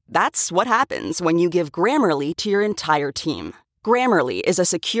productive. That's what happens when you give Grammarly to your entire team. Grammarly is a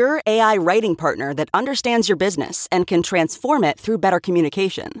secure AI writing partner that understands your business and can transform it through better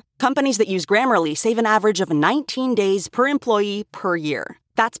communication. Companies that use Grammarly save an average of 19 days per employee per year.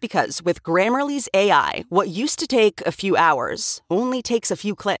 That's because with Grammarly's AI, what used to take a few hours only takes a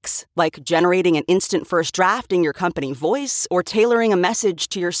few clicks, like generating an instant first draft in your company voice or tailoring a message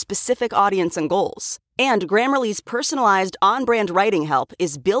to your specific audience and goals. And Grammarly's personalized on-brand writing help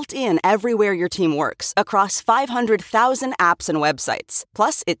is built in everywhere your team works, across 500,000 apps and websites.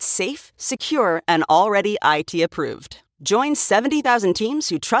 Plus, it's safe, secure, and already IT approved. Join 70,000 teams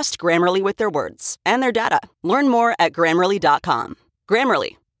who trust Grammarly with their words and their data. Learn more at Grammarly.com.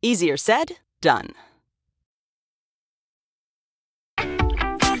 Grammarly. Easier said, done.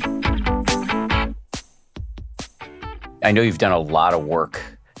 I know you've done a lot of work,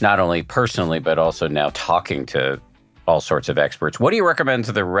 not only personally, but also now talking to all sorts of experts. What do you recommend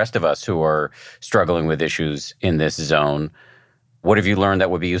to the rest of us who are struggling with issues in this zone? What have you learned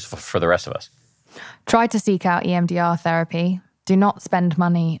that would be useful for the rest of us? Try to seek out EMDR therapy. Do not spend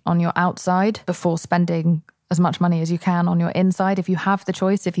money on your outside before spending as much money as you can on your inside. If you have the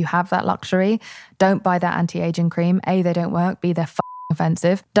choice, if you have that luxury, don't buy that anti-aging cream. A, they don't work. B, they're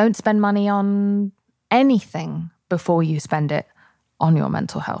offensive. Don't spend money on anything before you spend it on your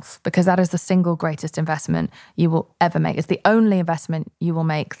mental health, because that is the single greatest investment you will ever make. It's the only investment you will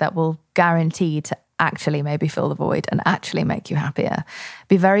make that will guarantee to actually maybe fill the void and actually make you happier.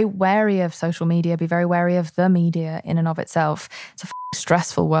 Be very wary of social media. Be very wary of the media in and of itself. It's a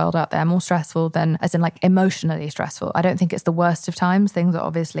stressful world out there, more stressful than, as in like emotionally stressful. I don't think it's the worst of times. Things are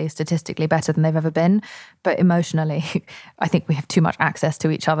obviously statistically better than they've ever been. But emotionally, I think we have too much access to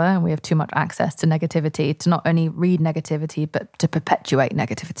each other and we have too much access to negativity, to not only read negativity, but to perpetuate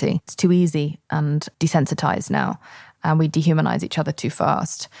negativity. It's too easy and desensitized now. And we dehumanize each other too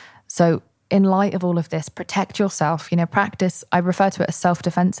fast. So in light of all of this, protect yourself, practice. I refer to it as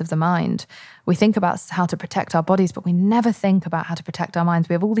self-defense of the mind. We think about how to protect our bodies, but we never think about how to protect our minds.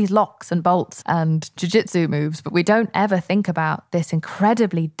 We have all these locks and bolts and jiu-jitsu moves, but we don't ever think about this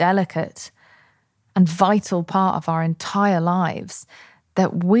incredibly delicate and vital part of our entire lives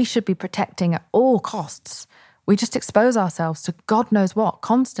that we should be protecting at all costs. We just expose ourselves to God knows what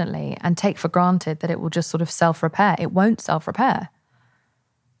constantly and take for granted that it will just sort of self-repair. It won't self-repair.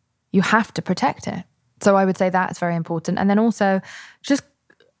 You have to protect it. So I would say that's very important. And then also just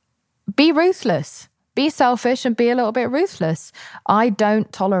be ruthless. Be selfish and be a little bit ruthless. I don't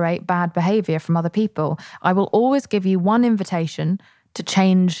tolerate bad behavior from other people. I will always give you one invitation to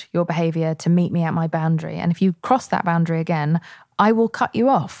change your behavior, to meet me at my boundary. And if you cross that boundary again, I will cut you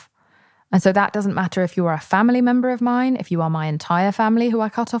off. And so that doesn't matter if you are a family member of mine, if you are my entire family who I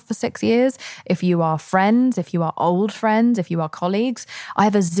cut off for 6 years, if you are friends, if you are old friends, if you are colleagues. I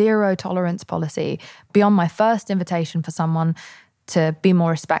have a zero tolerance policy beyond my first invitation for someone to be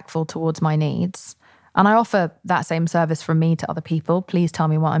more respectful towards my needs. And I offer that same service from me to other people. Please tell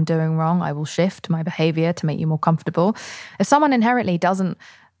me what I'm doing wrong. I will shift my behavior to make you more comfortable. If someone inherently doesn't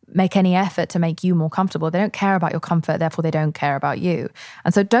make any effort to make you more comfortable, they don't care about your comfort, therefore they don't care about you.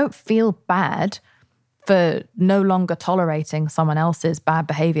 And so don't feel bad for no longer tolerating someone else's bad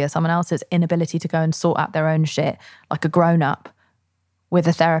behavior, someone else's inability to go and sort out their own shit like a grown-up with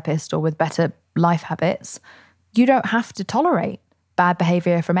a therapist or with better life habits. You don't have to tolerate bad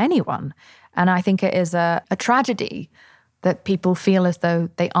behavior from anyone. And I think it is a tragedy that people feel as though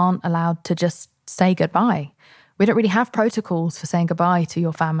they aren't allowed to just say goodbye. We don't really have protocols for saying goodbye to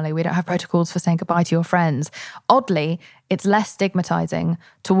your family. We don't have protocols for saying goodbye to your friends. Oddly, it's less stigmatizing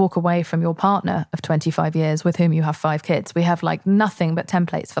to walk away from your partner of 25 years with whom you have 5 kids. We have like nothing but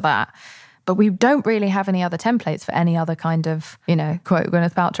templates for that. But we don't really have any other templates for any other kind of, quote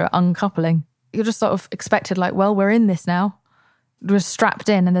Gwyneth Paltrow, uncoupling. You're just sort of expected like, well, we're in this now. We're strapped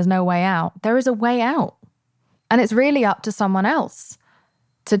in and there's no way out. There is a way out. And it's really up to someone else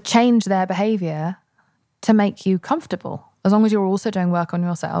to change their behavior to make you comfortable. As long as you're also doing work on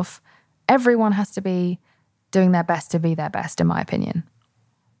yourself, everyone has to be doing their best to be their best, in my opinion.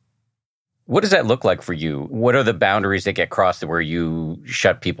 What does that look like for you? What are the boundaries that get crossed where you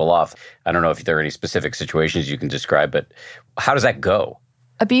shut people off? I don't know if there are any specific situations you can describe, but how does that go?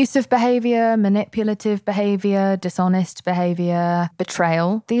 Abusive behavior, manipulative behavior, dishonest behavior,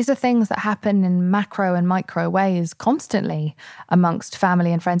 betrayal. These are things that happen in macro and micro ways constantly amongst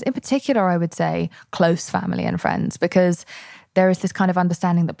family and friends. In particular, I would say close family and friends, because there is this kind of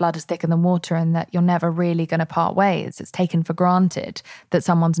understanding that blood is thicker than water and that you're never really going to part ways. It's taken for granted that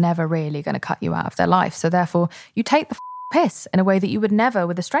someone's never really going to cut you out of their life. So therefore, you take the piss in a way that you would never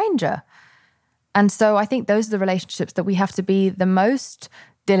with a stranger. And so I think those are the relationships that we have to be the most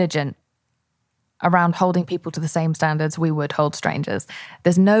diligent around holding people to the same standards we would hold strangers.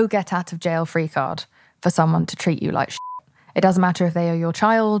 There's no get out of jail free card for someone to treat you like shit. It doesn't matter if they are your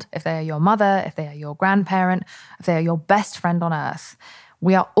child, if they are your mother, if they are your grandparent, if they are your best friend on earth.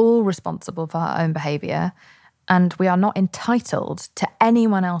 We are all responsible for our own behaviour, and we are not entitled to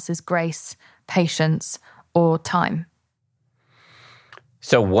anyone else's grace, patience, or time.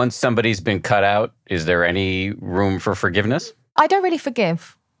 So once somebody's been cut out, is there any room for forgiveness? I don't really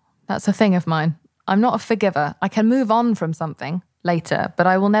forgive. That's a thing of mine. I'm not a forgiver. I can move on from something later, but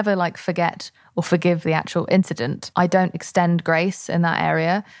I will never forget or forgive the actual incident. I don't extend grace in that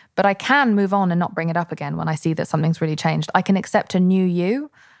area, but I can move on and not bring it up again when I see that something's really changed. I can accept a new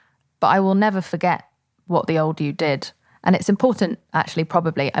you, but I will never forget what the old you did. And it's important, actually,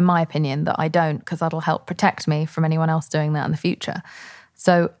 probably, in my opinion, that I don't, because that'll help protect me from anyone else doing that in the future.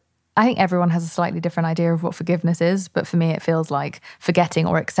 So I think everyone has a slightly different idea of what forgiveness is, but for me it feels like forgetting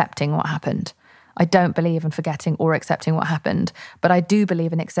or accepting what happened. I don't believe in forgetting or accepting what happened, but I do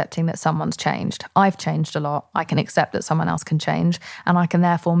believe in accepting that someone's changed. I've changed a lot. I can accept that someone else can change, and I can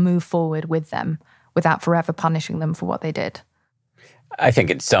therefore move forward with them without forever punishing them for what they did. I think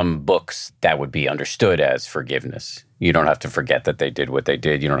in some books that would be understood as forgiveness. You don't have to forget that they did what they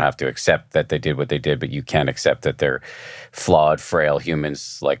did. You don't have to accept that they did what they did, but you can accept that they're flawed, frail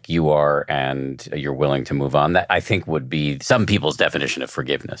humans like you are, and you're willing to move on. That, I think, would be some people's definition of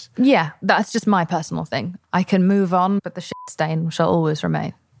forgiveness. Yeah, that's just my personal thing. I can move on, but the shit stain shall always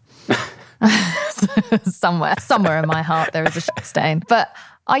remain. Somewhere in my heart there is a shit stain. But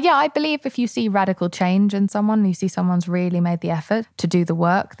I believe if you see radical change in someone, you see someone's really made the effort to do the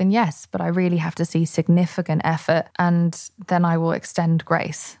work, then yes, but I really have to see significant effort, and then I will extend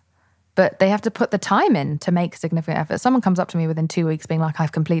grace. But they have to put the time in to make significant effort. Someone comes up to me within 2 weeks being like,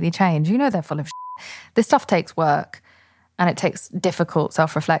 I've completely changed. You know they're full of shit. This stuff takes work, and it takes difficult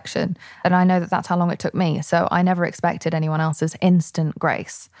self-reflection. And I know that that's how long it took me. So I never expected anyone else's instant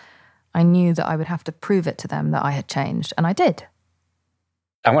grace. I knew that I would have to prove it to them that I had changed, and I did.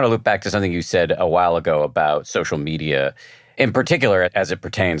 I want to loop back to something you said a while ago about social media, in particular as it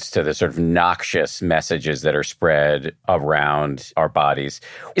pertains to the sort of noxious messages that are spread around our bodies.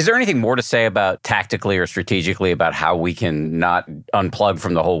 Is there anything more to say about tactically or strategically about how we can not unplug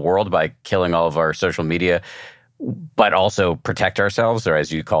from the whole world by killing all of our social media, but also protect ourselves, or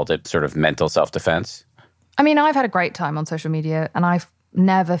as you called it, sort of mental self-defense? I mean, I've had a great time on social media, and I've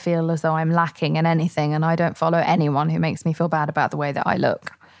never feel as though I'm lacking in anything, and I don't follow anyone who makes me feel bad about the way that I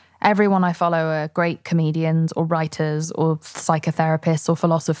look. Everyone I follow are great comedians or writers or psychotherapists or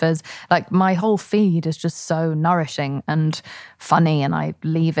philosophers. My whole feed is just so nourishing and funny, and I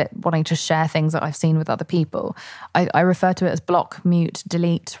leave it wanting to share things that I've seen with other people. I refer to it as block, mute,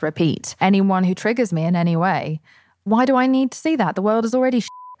 delete, repeat. Anyone who triggers me in any way, why do I need to see that? The world is already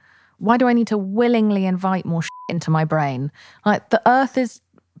Why do I need to willingly invite more into my brain? The earth is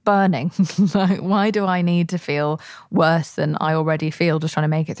burning. Why do I need to feel worse than I already feel just trying to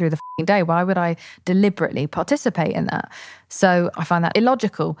make it through the day? Why would I deliberately participate in that? So I find that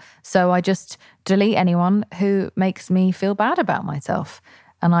illogical. So I just delete anyone who makes me feel bad about myself.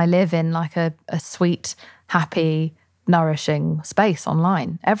 And I live in a sweet, happy, nourishing space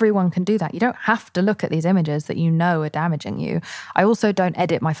online. Everyone can do that. You don't have to look at these images that you know are damaging you. I also don't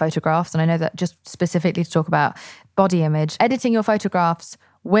edit my photographs, and I know that just specifically to talk about body image, editing your photographs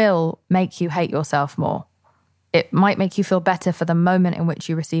will make you hate yourself more. It might make you feel better for the moment in which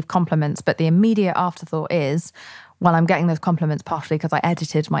you receive compliments, but the immediate afterthought is, well, I'm getting those compliments partially because I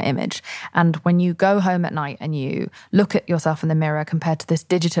edited my image. And when you go home at night and you look at yourself in the mirror compared to this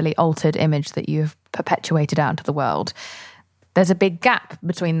digitally altered image that you've perpetuated out into the world, there's a big gap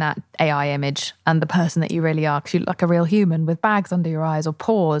between that AI image and the person that you really are, because you look like a real human with bags under your eyes or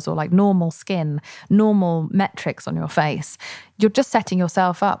pores or normal skin, normal metrics on your face. You're just setting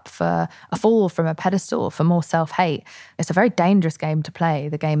yourself up for a fall from a pedestal, for more self-hate. It's a very dangerous game to play,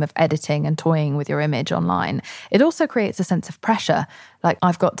 the game of editing and toying with your image online. It also creates a sense of pressure.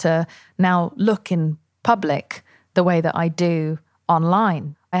 I've got to now look in public the way that I do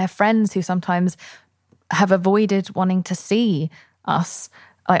online. I have friends who sometimes have avoided wanting to see us,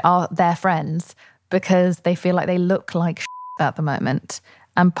 their friends, because they feel like they look like at the moment.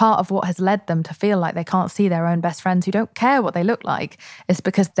 And part of what has led them to feel like they can't see their own best friends who don't care what they look like is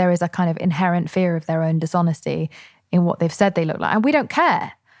because there is a kind of inherent fear of their own dishonesty in what they've said they look like. And we don't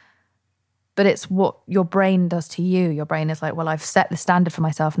care. But it's what your brain does to you. Your brain is like, well, I've set the standard for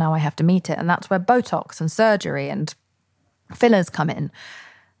myself, now I have to meet it. And that's where Botox and surgery and fillers come in.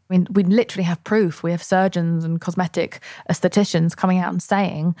 I mean, we literally have proof. We have surgeons and cosmetic estheticians coming out and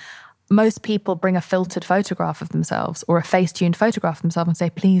saying, most people bring a filtered photograph of themselves or a face-tuned photograph of themselves and say,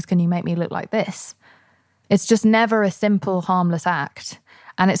 please, can you make me look like this? It's just never a simple, harmless act.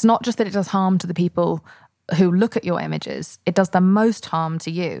 And it's not just that it does harm to the people who look at your images, it does the most harm to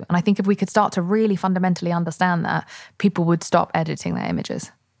you. And I think if we could start to really fundamentally understand that, people would stop editing their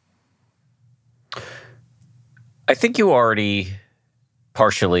images. I think you already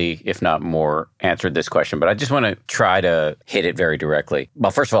partially, if not more, answered this question, but I just want to try to hit it very directly.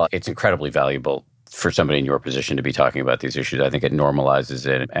 Well, first of all, it's incredibly valuable for somebody in your position to be talking about these issues. I think it normalizes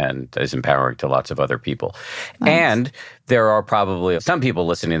it and is empowering to lots of other people. Nice. And there are probably some people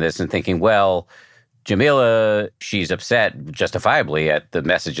listening to this and thinking, well, Jameela, she's upset justifiably at the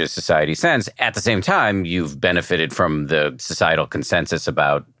messages society sends. At the same time, you've benefited from the societal consensus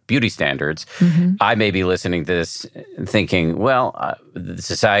about beauty standards. Mm-hmm. I may be listening to this and thinking, well, the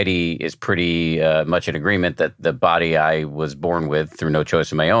society is pretty much in agreement that the body I was born with through no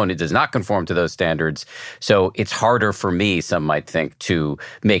choice of my own, it does not conform to those standards. So it's harder for me, some might think, to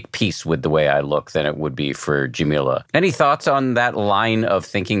make peace with the way I look than it would be for Jameela. Any thoughts on that line of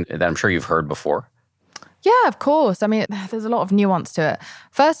thinking that I'm sure you've heard before? Yeah, of course. I mean, there's a lot of nuance to it.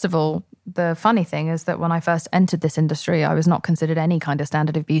 First of all, the funny thing is that when I first entered this industry, I was not considered any kind of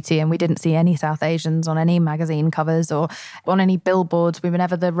standard of beauty, and we didn't see any South Asians on any magazine covers or on any billboards. We were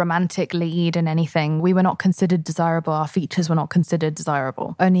never the romantic lead in anything. We were not considered desirable. Our features were not considered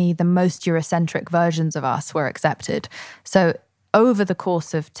desirable. Only the most Eurocentric versions of us were accepted. So over the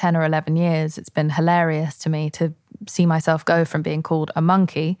course of 10 or 11 years, it's been hilarious to me to see myself go from being called a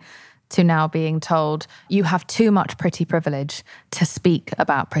monkey to now being told, you have too much pretty privilege to speak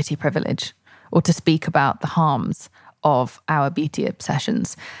about pretty privilege or to speak about the harms of our beauty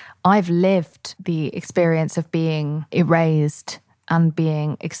obsessions. I've lived the experience of being erased and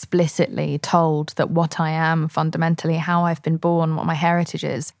being explicitly told that what I am fundamentally, how I've been born, what my heritage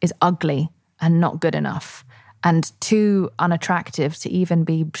is ugly and not good enough and too unattractive to even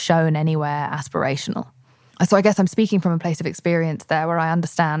be shown anywhere aspirational. So I guess I'm speaking from a place of experience there where I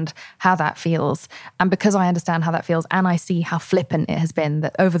understand how that feels. And because I understand how that feels and I see how flippant it has been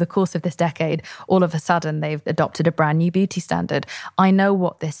that over the course of this decade, all of a sudden they've adopted a brand new beauty standard. I know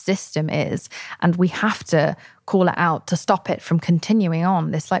what this system is and we have to call it out to stop it from continuing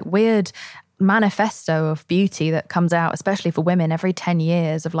on. This like weird manifesto of beauty that comes out, especially for women, every 10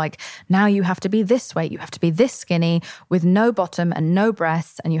 years of like, now you have to be this weight, you have to be this skinny with no bottom and no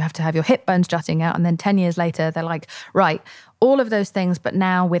breasts, and you have to have your hip bones jutting out. And then 10 years later, they're like, right, all of those things, but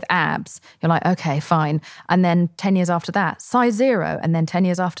now with abs. You're like, okay, fine. And then 10 years after that, size 0. And then 10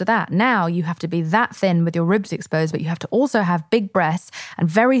 years after that, now you have to be that thin with your ribs exposed, but you have to also have big breasts and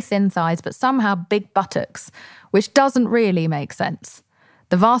very thin thighs, but somehow big buttocks, which doesn't really make sense.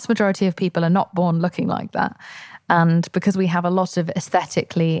 The vast majority of people are not born looking like that. And because we have a lot of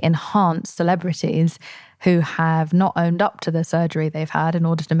aesthetically enhanced celebrities who have not owned up to the surgery they've had in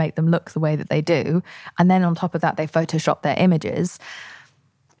order to make them look the way that they do, and then on top of that, they Photoshop their images,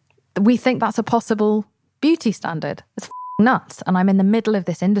 we think that's a possible beauty standard. It's nuts. And I'm in the middle of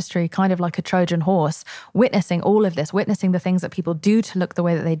this industry, kind of like a Trojan horse, witnessing all of this, witnessing the things that people do to look the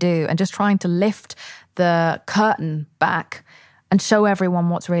way that they do, and just trying to lift the curtain back and show everyone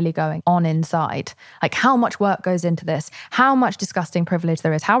what's really going on inside. Like how much work goes into this, how much disgusting privilege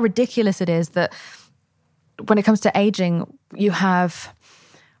there is, how ridiculous it is that when it comes to aging, you have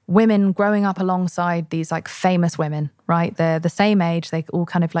women growing up alongside these like famous women, right? They're the same age, they all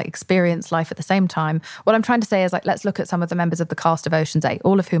kind of like experience life at the same time. What I'm trying to say is like, let's look at some of the members of the cast of Ocean's 8,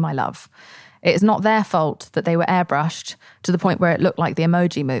 all of whom I love. It is not their fault that they were airbrushed to the point where it looked like the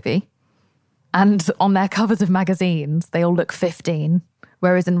Emoji Movie. And on their covers of magazines, they all look 15.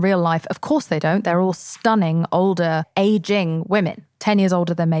 Whereas in real life, of course they don't. They're all stunning, older, aging women, 10 years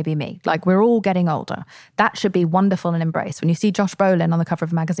older than maybe me. Like we're all getting older. That should be wonderful and embraced. When you see Josh Brolin on the cover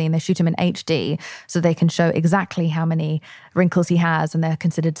of a magazine, they shoot him in HD so they can show exactly how many wrinkles he has and they're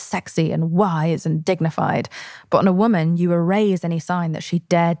considered sexy and wise and dignified. But on a woman, you erase any sign that she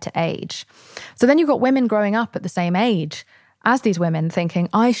dared to age. So then you've got women growing up at the same age as these women thinking,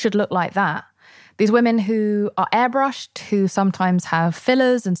 I should look like that. These women who are airbrushed, who sometimes have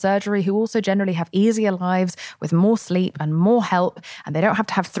fillers and surgery, who also generally have easier lives with more sleep and more help, and they don't have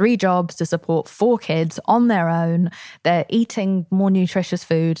to have 3 jobs to support 4 kids on their own. They're eating more nutritious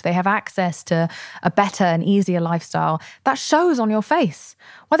food. They have access to a better and easier lifestyle. That shows on your face.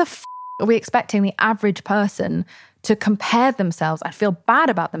 Why the are we expecting the average person to compare themselves and feel bad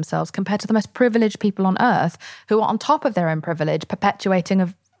about themselves compared to the most privileged people on earth who are on top of their own privilege, perpetuating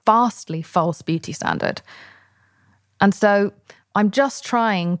a vastly false beauty standard? And so I'm just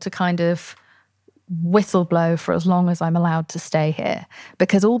trying to kind of whistleblow for as long as I'm allowed to stay here,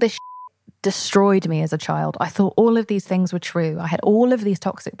 because all this destroyed me as a child. I thought all of these things were true. I had all of these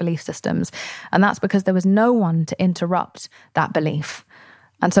toxic belief systems. And that's because there was no one to interrupt that belief.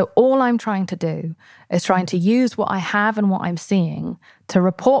 And so all I'm trying to do is trying to use what I have and what I'm seeing to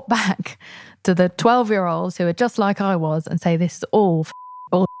report back to the 12-year-olds who are just like I was and say, this is all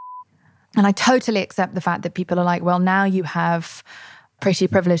bullshit. And I totally accept the fact that people are like, well, now you have pretty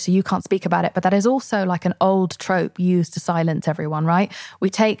privilege, so you can't speak about it. But that is also like an old trope used to silence everyone, right? We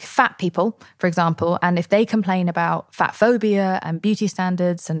take fat people, for example, and if they complain about fat phobia and beauty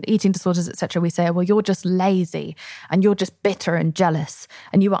standards and eating disorders, etc., we say, well, you're just lazy and you're just bitter and jealous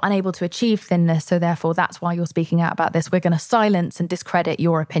and you are unable to achieve thinness, so therefore that's why you're speaking out about this. We're going to silence and discredit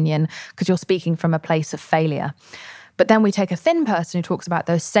your opinion because you're speaking from a place of failure. But then we take a thin person who talks about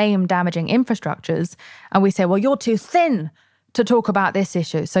those same damaging infrastructures and we say, well, you're too thin to talk about this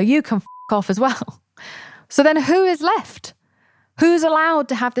issue, so you can f*** off as well. So then who is left? Who's allowed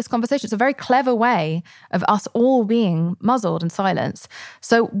to have this conversation? It's a very clever way of us all being muzzled and silenced.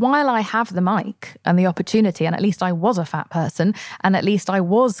 So while I have the mic and the opportunity, and at least I was a fat person, and at least I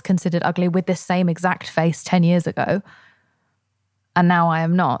was considered ugly with this same exact face 10 years ago, and now I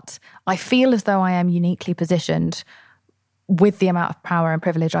am not, I feel as though I am uniquely positioned with the amount of power and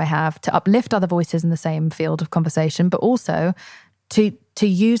privilege I have to uplift other voices in the same field of conversation, but also to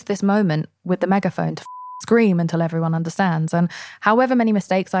use this moment with the megaphone to scream until everyone understands. And however many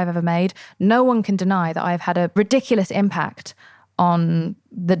mistakes I've ever made, no one can deny that I've had a ridiculous impact on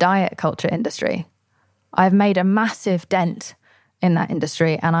the diet culture industry. I've made a massive dent in that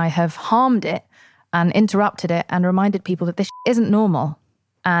industry and I have harmed it and interrupted it and reminded people that this isn't normal.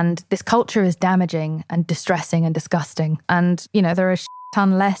 And this culture is damaging and distressing and disgusting. And, you know, there are a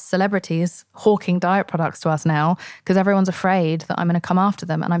ton less celebrities hawking diet products to us now because everyone's afraid that I'm going to come after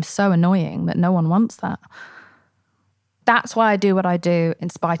them. And I'm so annoying that no one wants that. That's why I do what I do in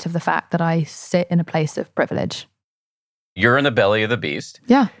spite of the fact that I sit in a place of privilege. You're in the belly of the beast.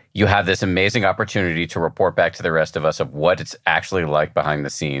 Yeah. You have this amazing opportunity to report back to the rest of us of what it's actually like behind the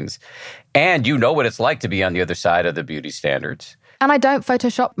scenes. And you know what it's like to be on the other side of the beauty standards. And I don't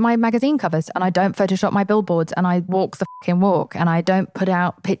Photoshop my magazine covers and I don't Photoshop my billboards and I walk the fucking walk and I don't put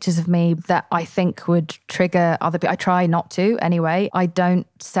out pictures of me that I think would trigger other people. I try not to anyway. I don't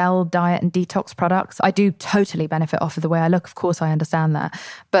sell diet and detox products. I do totally benefit off of the way I look. Of course, I understand that.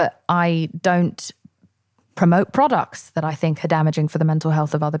 But I don't promote products that I think are damaging for the mental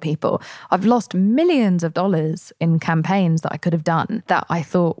health of other people. I've lost millions of dollars in campaigns that I could have done that I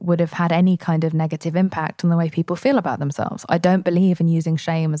thought would have had any kind of negative impact on the way people feel about themselves. I don't believe in using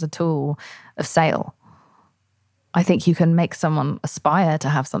shame as a tool of sale. I think you can make someone aspire to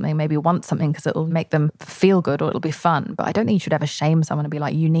have something, maybe want something because it'll make them feel good or it'll be fun. But I don't think you should ever shame someone and be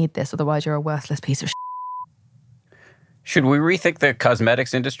like, you need this, otherwise you're a worthless piece of shit. Should we rethink the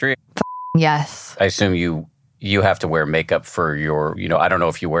cosmetics industry? Yes. I assume you have to wear makeup for your, I don't know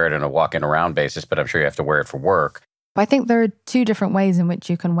if you wear it on a walking around basis, but I'm sure you have to wear it for work. I think there are two different ways in which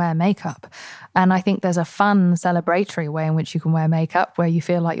you can wear makeup. And I think there's a fun, celebratory way in which you can wear makeup where you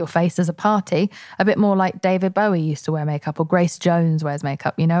feel like your face is a party, a bit more like David Bowie used to wear makeup or Grace Jones wears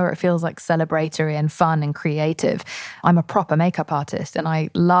makeup, where it feels like celebratory and fun and creative. I'm a proper makeup artist and I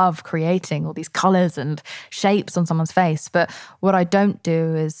love creating all these colors and shapes on someone's face. But what I don't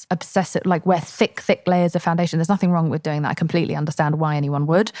do is obsessive, like wear thick layers of foundation. There's nothing wrong with doing that. I completely understand why anyone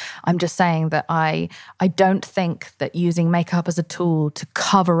would. I'm just saying that I don't think that using makeup as a tool to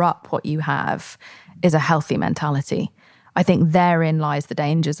cover up what you have is a healthy mentality. I think therein lies the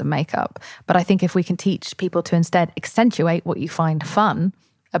dangers of makeup. But I think if we can teach people to instead accentuate what you find fun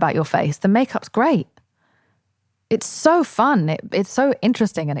about your face, then makeup's great. It's so fun. It's so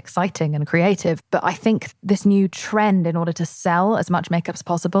interesting and exciting and creative. But I think this new trend in order to sell as much makeup as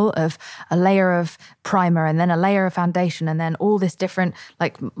possible of a layer of primer and then a layer of foundation and then all this different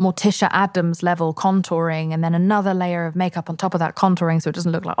like Morticia Addams level contouring and then another layer of makeup on top of that contouring so it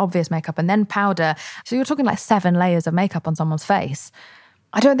doesn't look like obvious makeup and then powder. So you're talking like 7 layers of makeup on someone's face.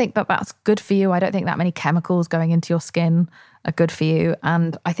 I don't think that that's good for you. I don't think that many chemicals going into your skin are good for you.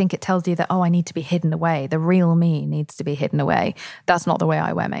 And I think it tells you that, I need to be hidden away. The real me needs to be hidden away. That's not the way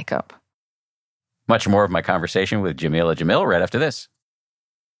I wear makeup. Much more of my conversation with Jameela Jamil right after this.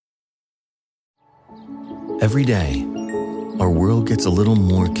 Every day, our world gets a little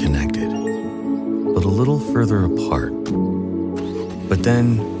more connected, but a little further apart. But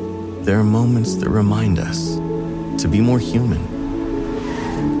then there are moments that remind us to be more human.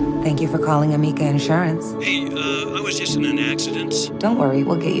 Thank you for calling Amica Insurance. Hey, I was just in an accident. Don't worry,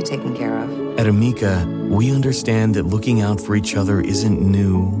 we'll get you taken care of. At Amica, we understand that looking out for each other isn't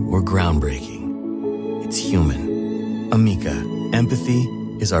new or groundbreaking. It's human. Amica, empathy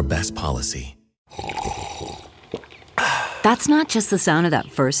is our best policy. That's not just the sound of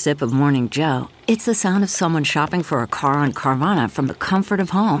that first sip of Morning Joe. It's the sound of someone shopping for a car on Carvana from the comfort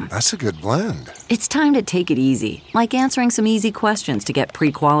of home. That's a good blend. It's time to take it easy, like answering some easy questions to get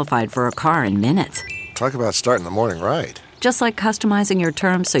pre-qualified for a car in minutes. Talk about starting the morning right. Just like customizing your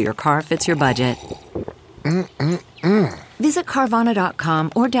terms so your car fits your budget. Visit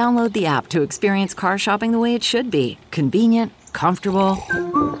Carvana.com or download the app to experience car shopping the way it should be. Convenient, comfortable.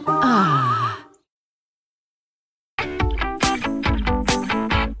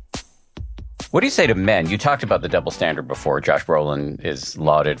 What do you say to men? You talked about the double standard before. Josh Brolin is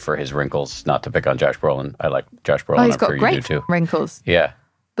lauded for his wrinkles. Not to pick on Josh Brolin. I like Josh Brolin. Oh, he's I'm got sure great you do too. wrinkles. Yeah.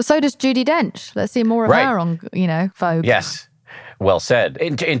 But so does Judi Dench. Let's see more of her on, Vogue. Yes. Well said.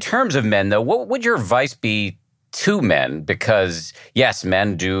 In terms of men, though, what would your advice be to men? Because, yes,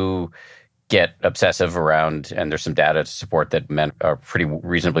 men do get obsessive around, and there's some data to support that men are pretty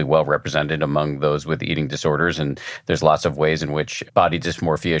reasonably well represented among those with eating disorders. And there's lots of ways in which body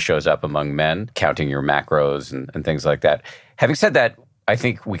dysmorphia shows up among men, counting your macros and things like that. Having said that, I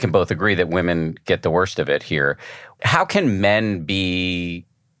think we can both agree that women get the worst of it here. How can men be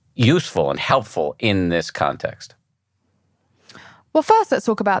useful and helpful in this context? Well, first, let's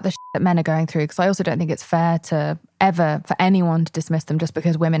talk about the shit that men are going through, because I also don't think it's fair to ever for anyone to dismiss them just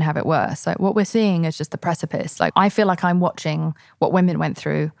because women have it worse. Like, what we're seeing is just the precipice. Like, I feel like I'm watching what women went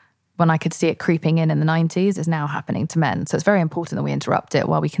through when I could see it creeping in the 90s is now happening to men. So it's very important that we interrupt it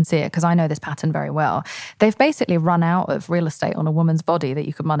while we can see it, because I know this pattern very well. They've basically run out of real estate on a woman's body that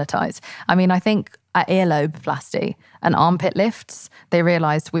you could monetize. I mean, I think at earlobe-plasty and armpit lifts, they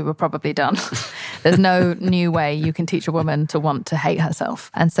realized we were probably done. There's no new way you can teach a woman to want to hate herself.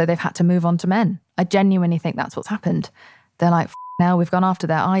 And so they've had to move on to men. I genuinely think that's what's happened. They're like, now we've gone after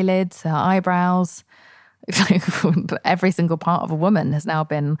their eyelids, their eyebrows. Every single part of a woman has now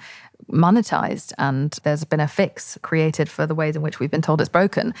been monetized, and there's been a fix created for the ways in which we've been told it's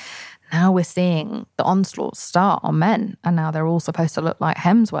broken. Now we're seeing the onslaught start on men, and now they're all supposed to look like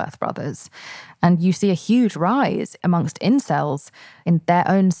Hemsworth brothers. And you see a huge rise amongst incels in their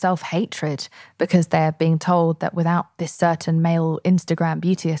own self-hatred because they're being told that without this certain male Instagram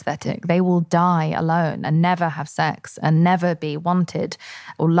beauty aesthetic, they will die alone and never have sex and never be wanted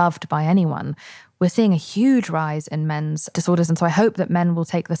or loved by anyone. We're seeing a huge rise in men's disorders. And so I hope that men will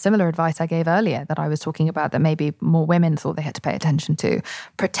take the similar advice I gave earlier that I was talking about that maybe more women thought they had to pay attention to.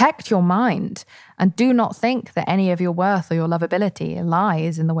 Protect your mind and do not think that any of your worth or your lovability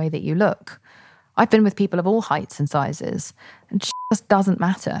lies in the way that you look. I've been with people of all heights and sizes, and it just doesn't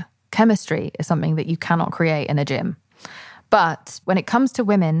matter. Chemistry is something that you cannot create in a gym. But when it comes to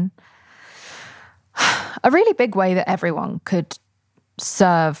women, a really big way that everyone could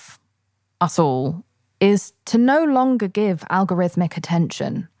serve us all is to no longer give algorithmic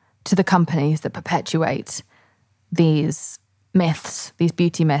attention to the companies that perpetuate these myths, these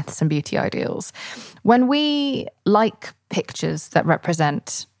beauty myths and beauty ideals. When we like pictures that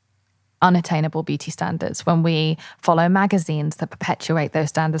represent unattainable beauty standards, when we follow magazines that perpetuate those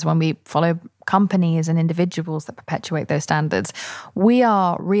standards, when we follow companies and individuals that perpetuate those standards, we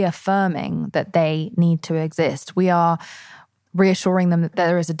are reaffirming that they need to exist. We are reassuring them that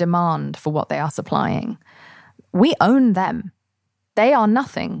there is a demand for what they are supplying. We own them. They are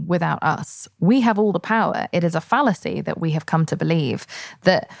nothing without us. We have all the power. It is a fallacy that we have come to believe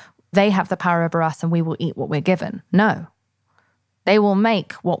that they have the power over us and we will eat what we're given. No. They will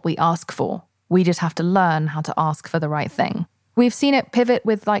make what we ask for. We just have to learn how to ask for the right thing. We've seen it pivot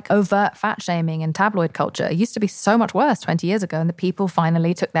with like overt fat shaming in tabloid culture. It used to be so much worse 20 years ago, and the people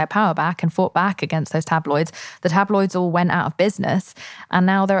finally took their power back and fought back against those tabloids. The tabloids all went out of business, and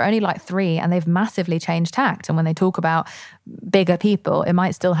now there are only like 3, and they've massively changed tact. And when they talk about bigger people, it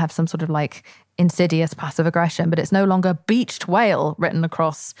might still have some sort of like insidious passive aggression, but it's no longer beached whale written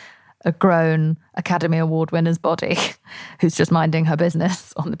across a grown Academy Award winner's body who's just minding her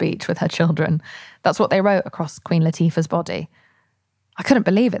business on the beach with her children. That's what they wrote across Queen Latifah's body. I couldn't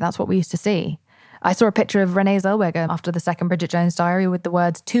believe it. That's what we used to see. I saw a picture of Renee Zellweger after the second Bridget Jones Diary with the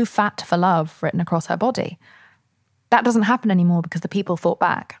words "too fat for love" written across her body. That doesn't happen anymore because the people fought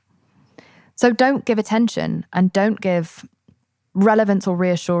back. So don't give attention and don't give relevance or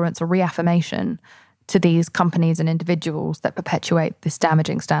reassurance or reaffirmation to these companies and individuals that perpetuate this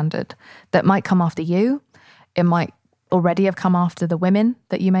damaging standard that might come after you. It might already have come after the women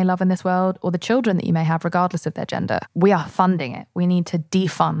that you may love in this world or the children that you may have regardless of their gender. We are funding it. We need to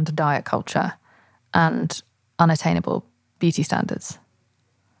defund diet culture and unattainable beauty standards.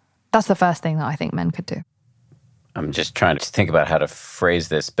 That's the first thing that I think men could do. I'm just trying to think about how to phrase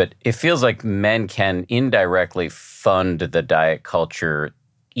this, but it feels like men can indirectly fund the diet culture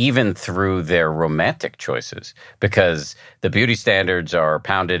even through their romantic choices, because the beauty standards are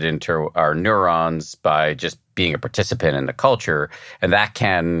pounded into our neurons by just being a participant in the culture, and that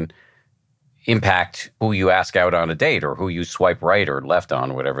can impact who you ask out on a date or who you swipe right or left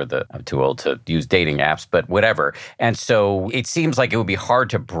on, whatever I'm too old to use dating apps, but whatever. And so it seems like it would be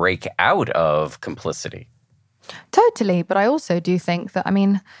hard to break out of complicity. Totally. But I also do think that,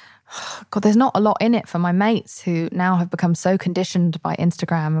 God, there's not a lot in it for my mates who now have become so conditioned by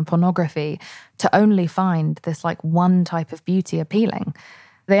Instagram and pornography to only find this like one type of beauty appealing.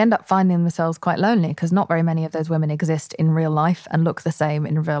 They end up finding themselves quite lonely because not very many of those women exist in real life and look the same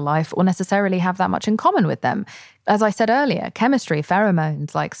in real life or necessarily have that much in common with them. As I said earlier, chemistry,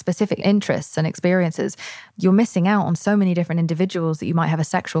 pheromones, like specific interests and experiences, you're missing out on so many different individuals that you might have a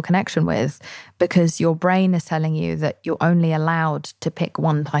sexual connection with because your brain is telling you that you're only allowed to pick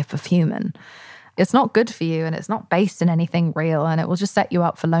one type of human. It's not good for you and it's not based in anything real, and it will just set you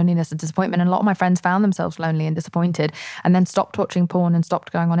up for loneliness and disappointment. And a lot of my friends found themselves lonely and disappointed and then stopped watching porn and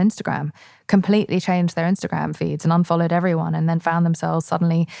stopped going on Instagram, completely changed their Instagram feeds and unfollowed everyone, and then found themselves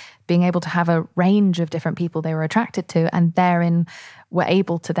suddenly being able to have a range of different people they were attracted to, and therein were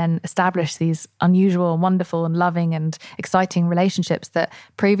able to then establish these unusual, wonderful and loving and exciting relationships that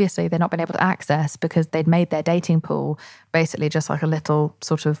previously they'd not been able to access because they'd made their dating pool basically just like a little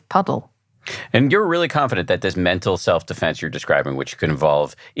sort of puddle. And you're really confident that this mental self-defense you're describing, which could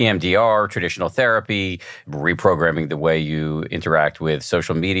involve EMDR, traditional therapy, reprogramming the way you interact with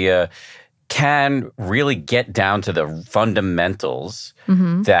social media, can really get down to the fundamentals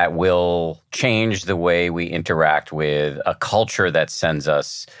that will change the way we interact with a culture that sends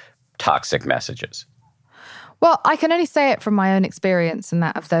us toxic messages. Well, I can only say it from my own experience and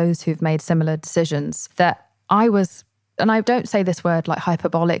that of those who've made similar decisions, that I was, and I don't say this word like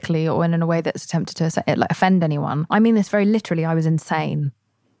hyperbolically or in a way that's attempted to like offend anyone. I mean this very literally. I was insane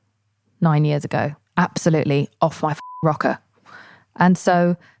 9 years ago, absolutely off my rocker. And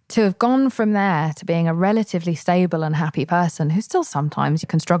so to have gone from there to being a relatively stable and happy person who still sometimes you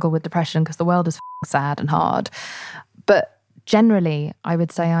can struggle with depression because the world is sad and hard. But generally, I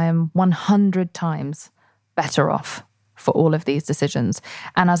would say I am 100 times better off for all of these decisions.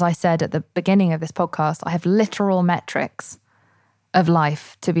 And as I said at the beginning of this podcast, I have literal metrics of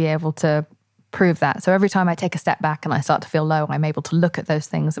life to be able to prove that. So every time I take a step back and I start to feel low, I'm able to look at those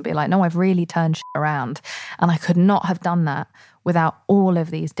things and be like, no, I've really turned shit around. And I could not have done that without all of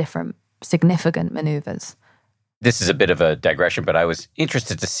these different significant maneuvers. This is a bit of a digression, but I was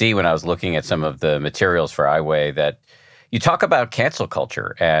interested to see when I was looking at some of the materials for iWay that you talk about cancel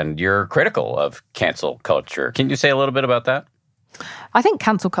culture and you're critical of cancel culture. Can you say a little bit about that? I think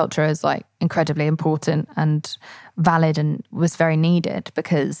cancel culture is like incredibly important and valid and was very needed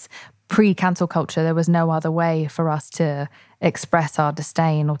because pre-cancel culture, there was no other way for us to express our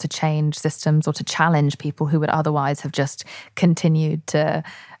disdain or to change systems or to challenge people who would otherwise have just continued to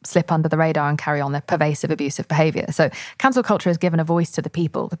slip under the radar and carry on their pervasive abusive behavior. So cancel culture has given a voice to the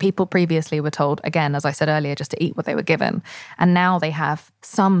people. The people previously were told, again, as I said earlier, just to eat what they were given. And now they have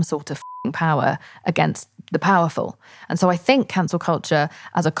some sort of power against the powerful. And so I think cancel culture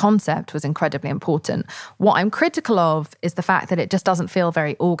as a concept was incredibly important. What I'm critical of is the fact that it just doesn't feel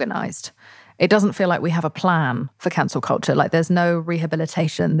very organized. It doesn't feel like we have a plan for cancel culture. Like there's no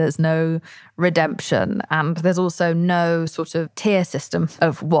rehabilitation, there's no redemption, and there's also no sort of tier system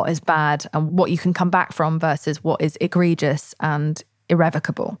of what is bad and what you can come back from versus what is egregious and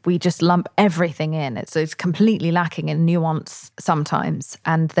irrevocable. We just lump everything in. It's completely lacking in nuance sometimes,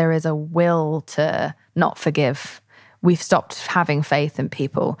 and there is a will to not forgive. We've stopped having faith in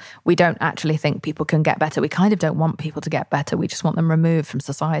people. We don't actually think people can get better. We kind of don't want people to get better. We just want them removed from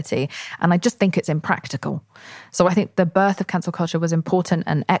society. And I just think it's impractical. So I think the birth of cancel culture was important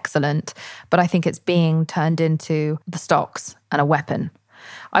and excellent, but I think it's being turned into the stocks and a weapon.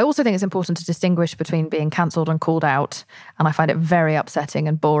 I also think it's important to distinguish between being cancelled and called out. And I find it very upsetting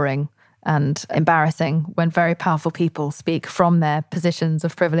and boring and embarrassing when very powerful people speak from their positions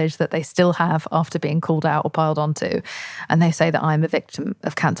of privilege that they still have after being called out or piled onto. And they say that I'm a victim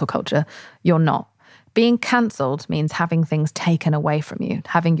of cancel culture. You're not. Being cancelled means having things taken away from you,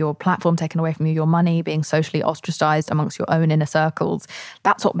 having your platform taken away from you, your money, being socially ostracized amongst your own inner circles.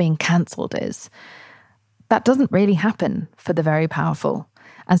 That's what being cancelled is. That doesn't really happen for the very powerful.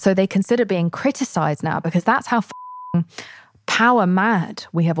 And so they consider being criticized now because that's how power mad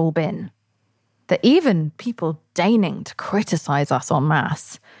we have all been. That even people deigning to criticize us en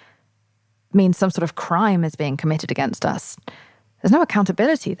masse means some sort of crime is being committed against us. There's no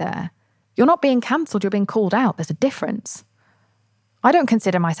accountability there. You're not being cancelled, you're being called out. There's a difference. I don't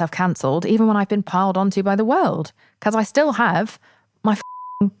consider myself cancelled even when I've been piled onto by the world because I still have my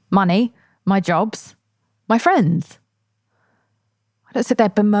money, my jobs, my friends. I don't sit there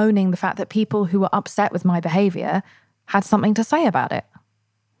bemoaning the fact that people who were upset with my behavior had something to say about it.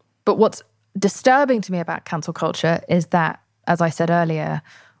 But what's disturbing to me about cancel culture is that, as I said earlier,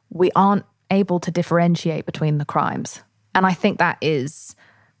 we aren't able to differentiate between the crimes. And I think that is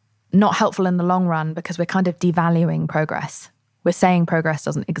not helpful in the long run because we're kind of devaluing progress. We're saying progress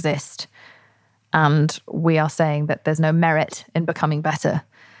doesn't exist. And we are saying that there's no merit in becoming better.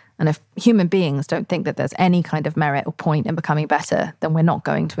 And if human beings don't think that there's any kind of merit or point in becoming better, then we're not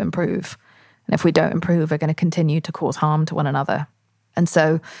going to improve. And if we don't improve, we're going to continue to cause harm to one another. And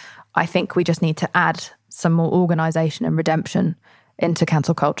so I think we just need to add some more organization and redemption into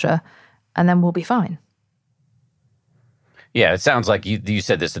cancel culture, and then we'll be fine. Yeah, it sounds like you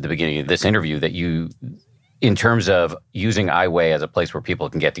said this at the beginning of this interview, that you, in terms of using iWay as a place where people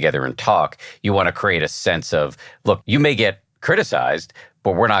can get together and talk, you want to create a sense of, look, you may get criticized,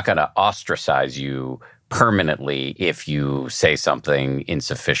 but we're not going to ostracize you permanently if you say something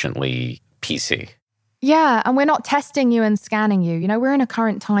insufficiently PC. Yeah, and we're not testing you and scanning you. You know, we're in a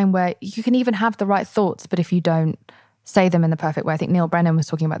current time where you can even have the right thoughts, but if you don't say them in the perfect way. I think Neil Brennan was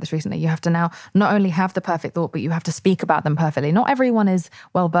talking about this recently. You have to now not only have the perfect thought, but you have to speak about them perfectly. Not everyone is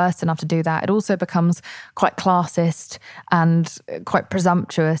well-versed enough to do that. It also becomes quite classist and quite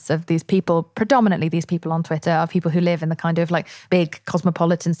presumptuous of these people, predominantly these people on Twitter, are people who live in the kind of like big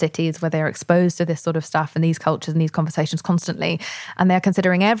cosmopolitan cities where they're exposed to this sort of stuff and these cultures and these conversations constantly. And they're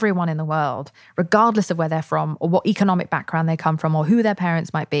considering everyone in the world, regardless of where they're from or what economic background they come from or who their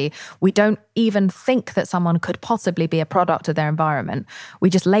parents might be. We don't even think that someone could possibly be a product of their environment. We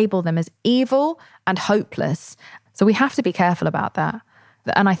just label them as evil and hopeless. So we have to be careful about that.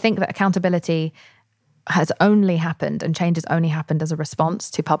 And I think that accountability has only happened and change has only happened as a response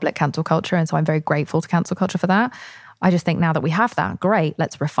to public cancel culture. And so I'm very grateful to cancel culture for that. I just think now that we have that, great,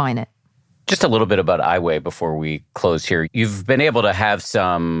 let's refine it. Just a little bit about iWay before we close here. You've been able to have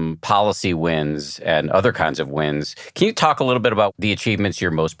some policy wins and other kinds of wins. Can you talk a little bit about the achievements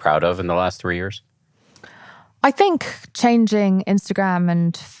you're most proud of in the last 3 years? I think changing Instagram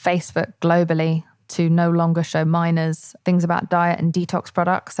and Facebook globally to no longer show minors things about diet and detox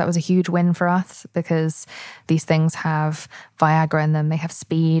products, that was a huge win for us because these things have Viagra in them, they have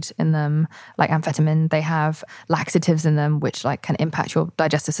speed in them, like amphetamine, they have laxatives in them, which like can impact your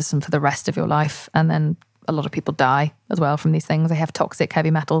digestive system for the rest of your life. And then a lot of people die as well from these things. They have toxic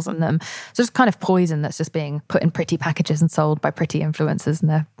heavy metals in them. So it's kind of poison that's just being put in pretty packages and sold by pretty influencers and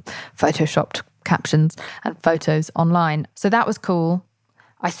their photoshopped captions and photos online. So that was cool.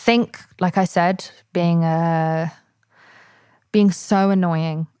 I think, like I said, being so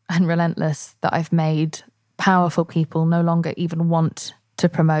annoying and relentless that I've made powerful people no longer even want to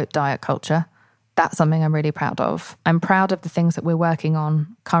promote diet culture. That's something I'm really proud of. I'm proud of the things that we're working on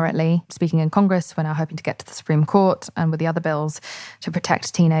currently. Speaking in Congress, we're now hoping to get to the Supreme Court and with the other bills to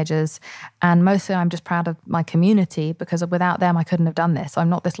protect teenagers. And mostly I'm just proud of my community because without them, I couldn't have done this. I'm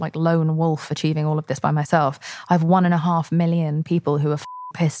not this like lone wolf achieving all of this by myself. I have 1.5 million people who are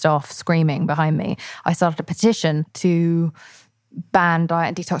pissed off, screaming behind me. I started a petition to ban diet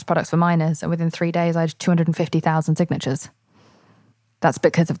and detox products for minors. And within 3 days, I had 250,000 signatures. That's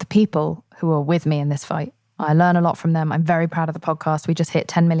because of the people who are with me in this fight. I learn a lot from them. I'm very proud of the podcast. We just hit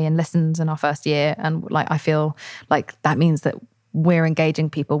 10 million listens in our first year. And like, I feel like that means that we're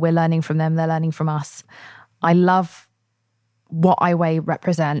engaging people. We're learning from them. They're learning from us. I love what iWay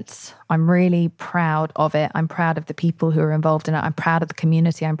represents. I'm really proud of it. I'm proud of the people who are involved in it. I'm proud of the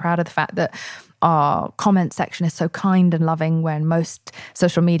community. I'm proud of the fact that our comment section is so kind and loving, when most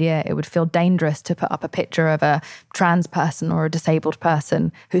social media, it would feel dangerous to put up a picture of a trans person or a disabled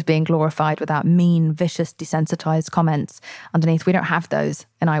person who's being glorified without mean, vicious, desensitized comments underneath. We don't have those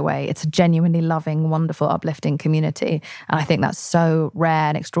in iWay. It's a genuinely loving, wonderful, uplifting community. And I think that's so rare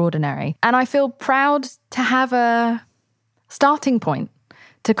and extraordinary. And I feel proud to have a starting point,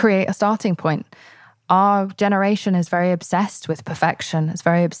 to create a starting point. Our generation is very obsessed with perfection. It's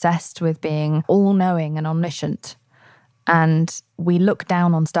very obsessed with being all-knowing and omniscient. And we look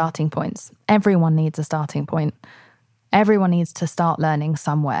down on starting points. Everyone needs a starting point. Everyone needs to start learning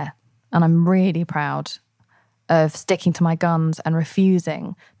somewhere. And I'm really proud of sticking to my guns and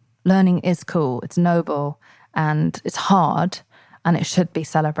refusing. Learning is cool, it's noble, and it's hard, and it should be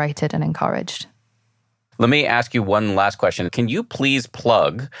celebrated and encouraged. Let me ask you one last question. Can you please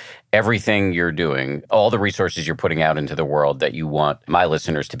plug everything you're doing, all the resources you're putting out into the world that you want my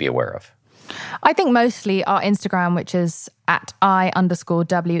listeners to be aware of? I think mostly our Instagram, which is at @I_WEIGH,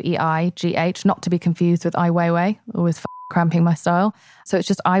 not to be confused with iWeighway, always cramping my style. So it's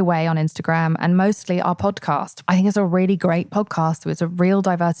just I Weigh on Instagram, and mostly our podcast. I think it's a really great podcast with a real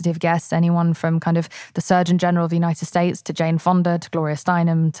diversity of guests, anyone from kind of the Surgeon General of the United States to Jane Fonda to Gloria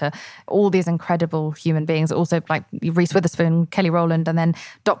Steinem to all these incredible human beings. Also like Reese Witherspoon, Kelly Rowland, and then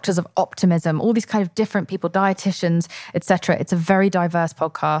doctors of optimism, all these kind of different people, dietitians, etc. It's a very diverse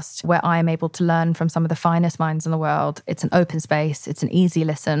podcast where I am able to learn from some of the finest minds in the world. It's an open space, it's an easy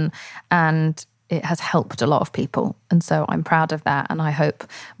listen, and it has helped a lot of people. And so I'm proud of that. And I hope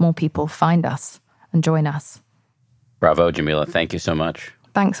more people find us and join us. Bravo, Jameela. Thank you so much.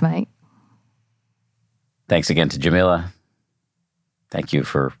 Thanks, mate. Thanks again to Jameela. Thank you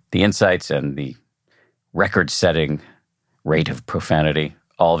for the insights and the record-setting rate of profanity.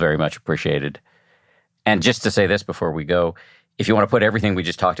 All very much appreciated. And just to say this before we go, if you want to put everything we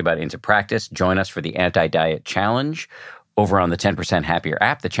just talked about into practice, join us for the Anti-Diet Challenge over on the 10% Happier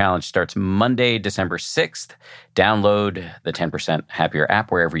app. The challenge starts Monday, December 6th. Download the 10% Happier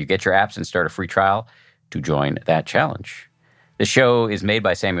app wherever you get your apps and start a free trial to join that challenge. The show is made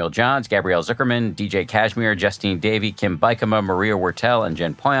by Samuel Johns, Gabrielle Zuckerman, DJ Kashmir, Justine Davey, Kim Bikema, Maria Wertel, and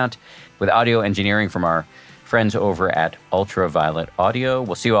Jen Poyant, with audio engineering from our friends over at Ultraviolet Audio.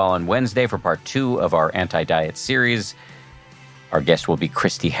 We'll see you all on Wednesday for part 2 of our anti-diet series. Our guest will be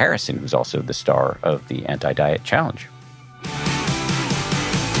Christy Harrison, who's also the star of the Anti-Diet Challenge.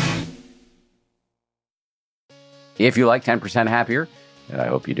 If you like 10% Happier, and I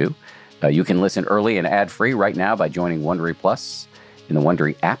hope you do, you can listen early and ad-free right now by joining Wondery Plus in the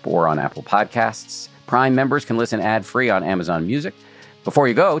Wondery app or on Apple Podcasts. Prime members can listen ad-free on Amazon Music. Before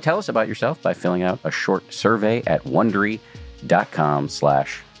you go, tell us about yourself by filling out a short survey at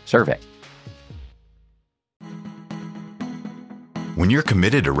Wondery.com/survey. When you're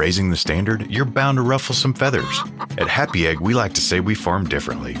committed to raising the standard, you're bound to ruffle some feathers. At Happy Egg, we like to say we farm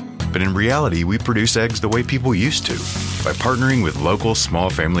differently. But in reality, we produce eggs the way people used to, by partnering with local small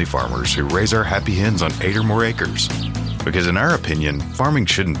family farmers who raise our happy hens on 8 or more acres. Because in our opinion, farming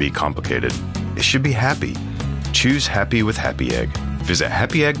shouldn't be complicated. It should be happy. Choose happy with Happy Egg. Visit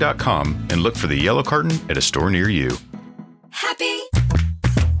happyegg.com and look for the yellow carton at a store near you. Happy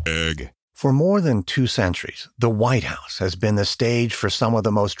Egg. For more than 2 centuries, the White House has been the stage for some of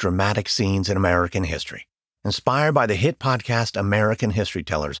the most dramatic scenes in American history. Inspired by the hit podcast American History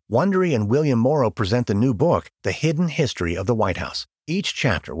Tellers, Wondery and William Morrow present the new book, The Hidden History of the White House. Each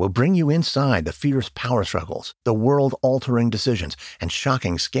chapter will bring you inside the fierce power struggles, the world-altering decisions, and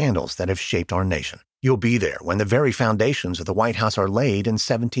shocking scandals that have shaped our nation. You'll be there when the very foundations of the White House are laid in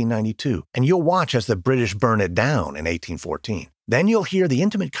 1792, and you'll watch as the British burn it down in 1814. Then you'll hear the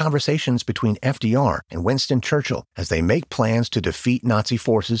intimate conversations between FDR and Winston Churchill as they make plans to defeat Nazi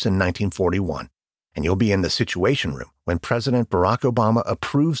forces in 1941. And you'll be in the Situation Room when President Barack Obama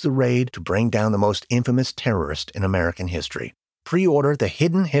approves the raid to bring down the most infamous terrorist in American history. Pre-order The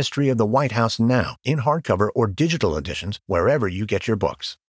Hidden History of the White House now in hardcover or digital editions wherever you get your books.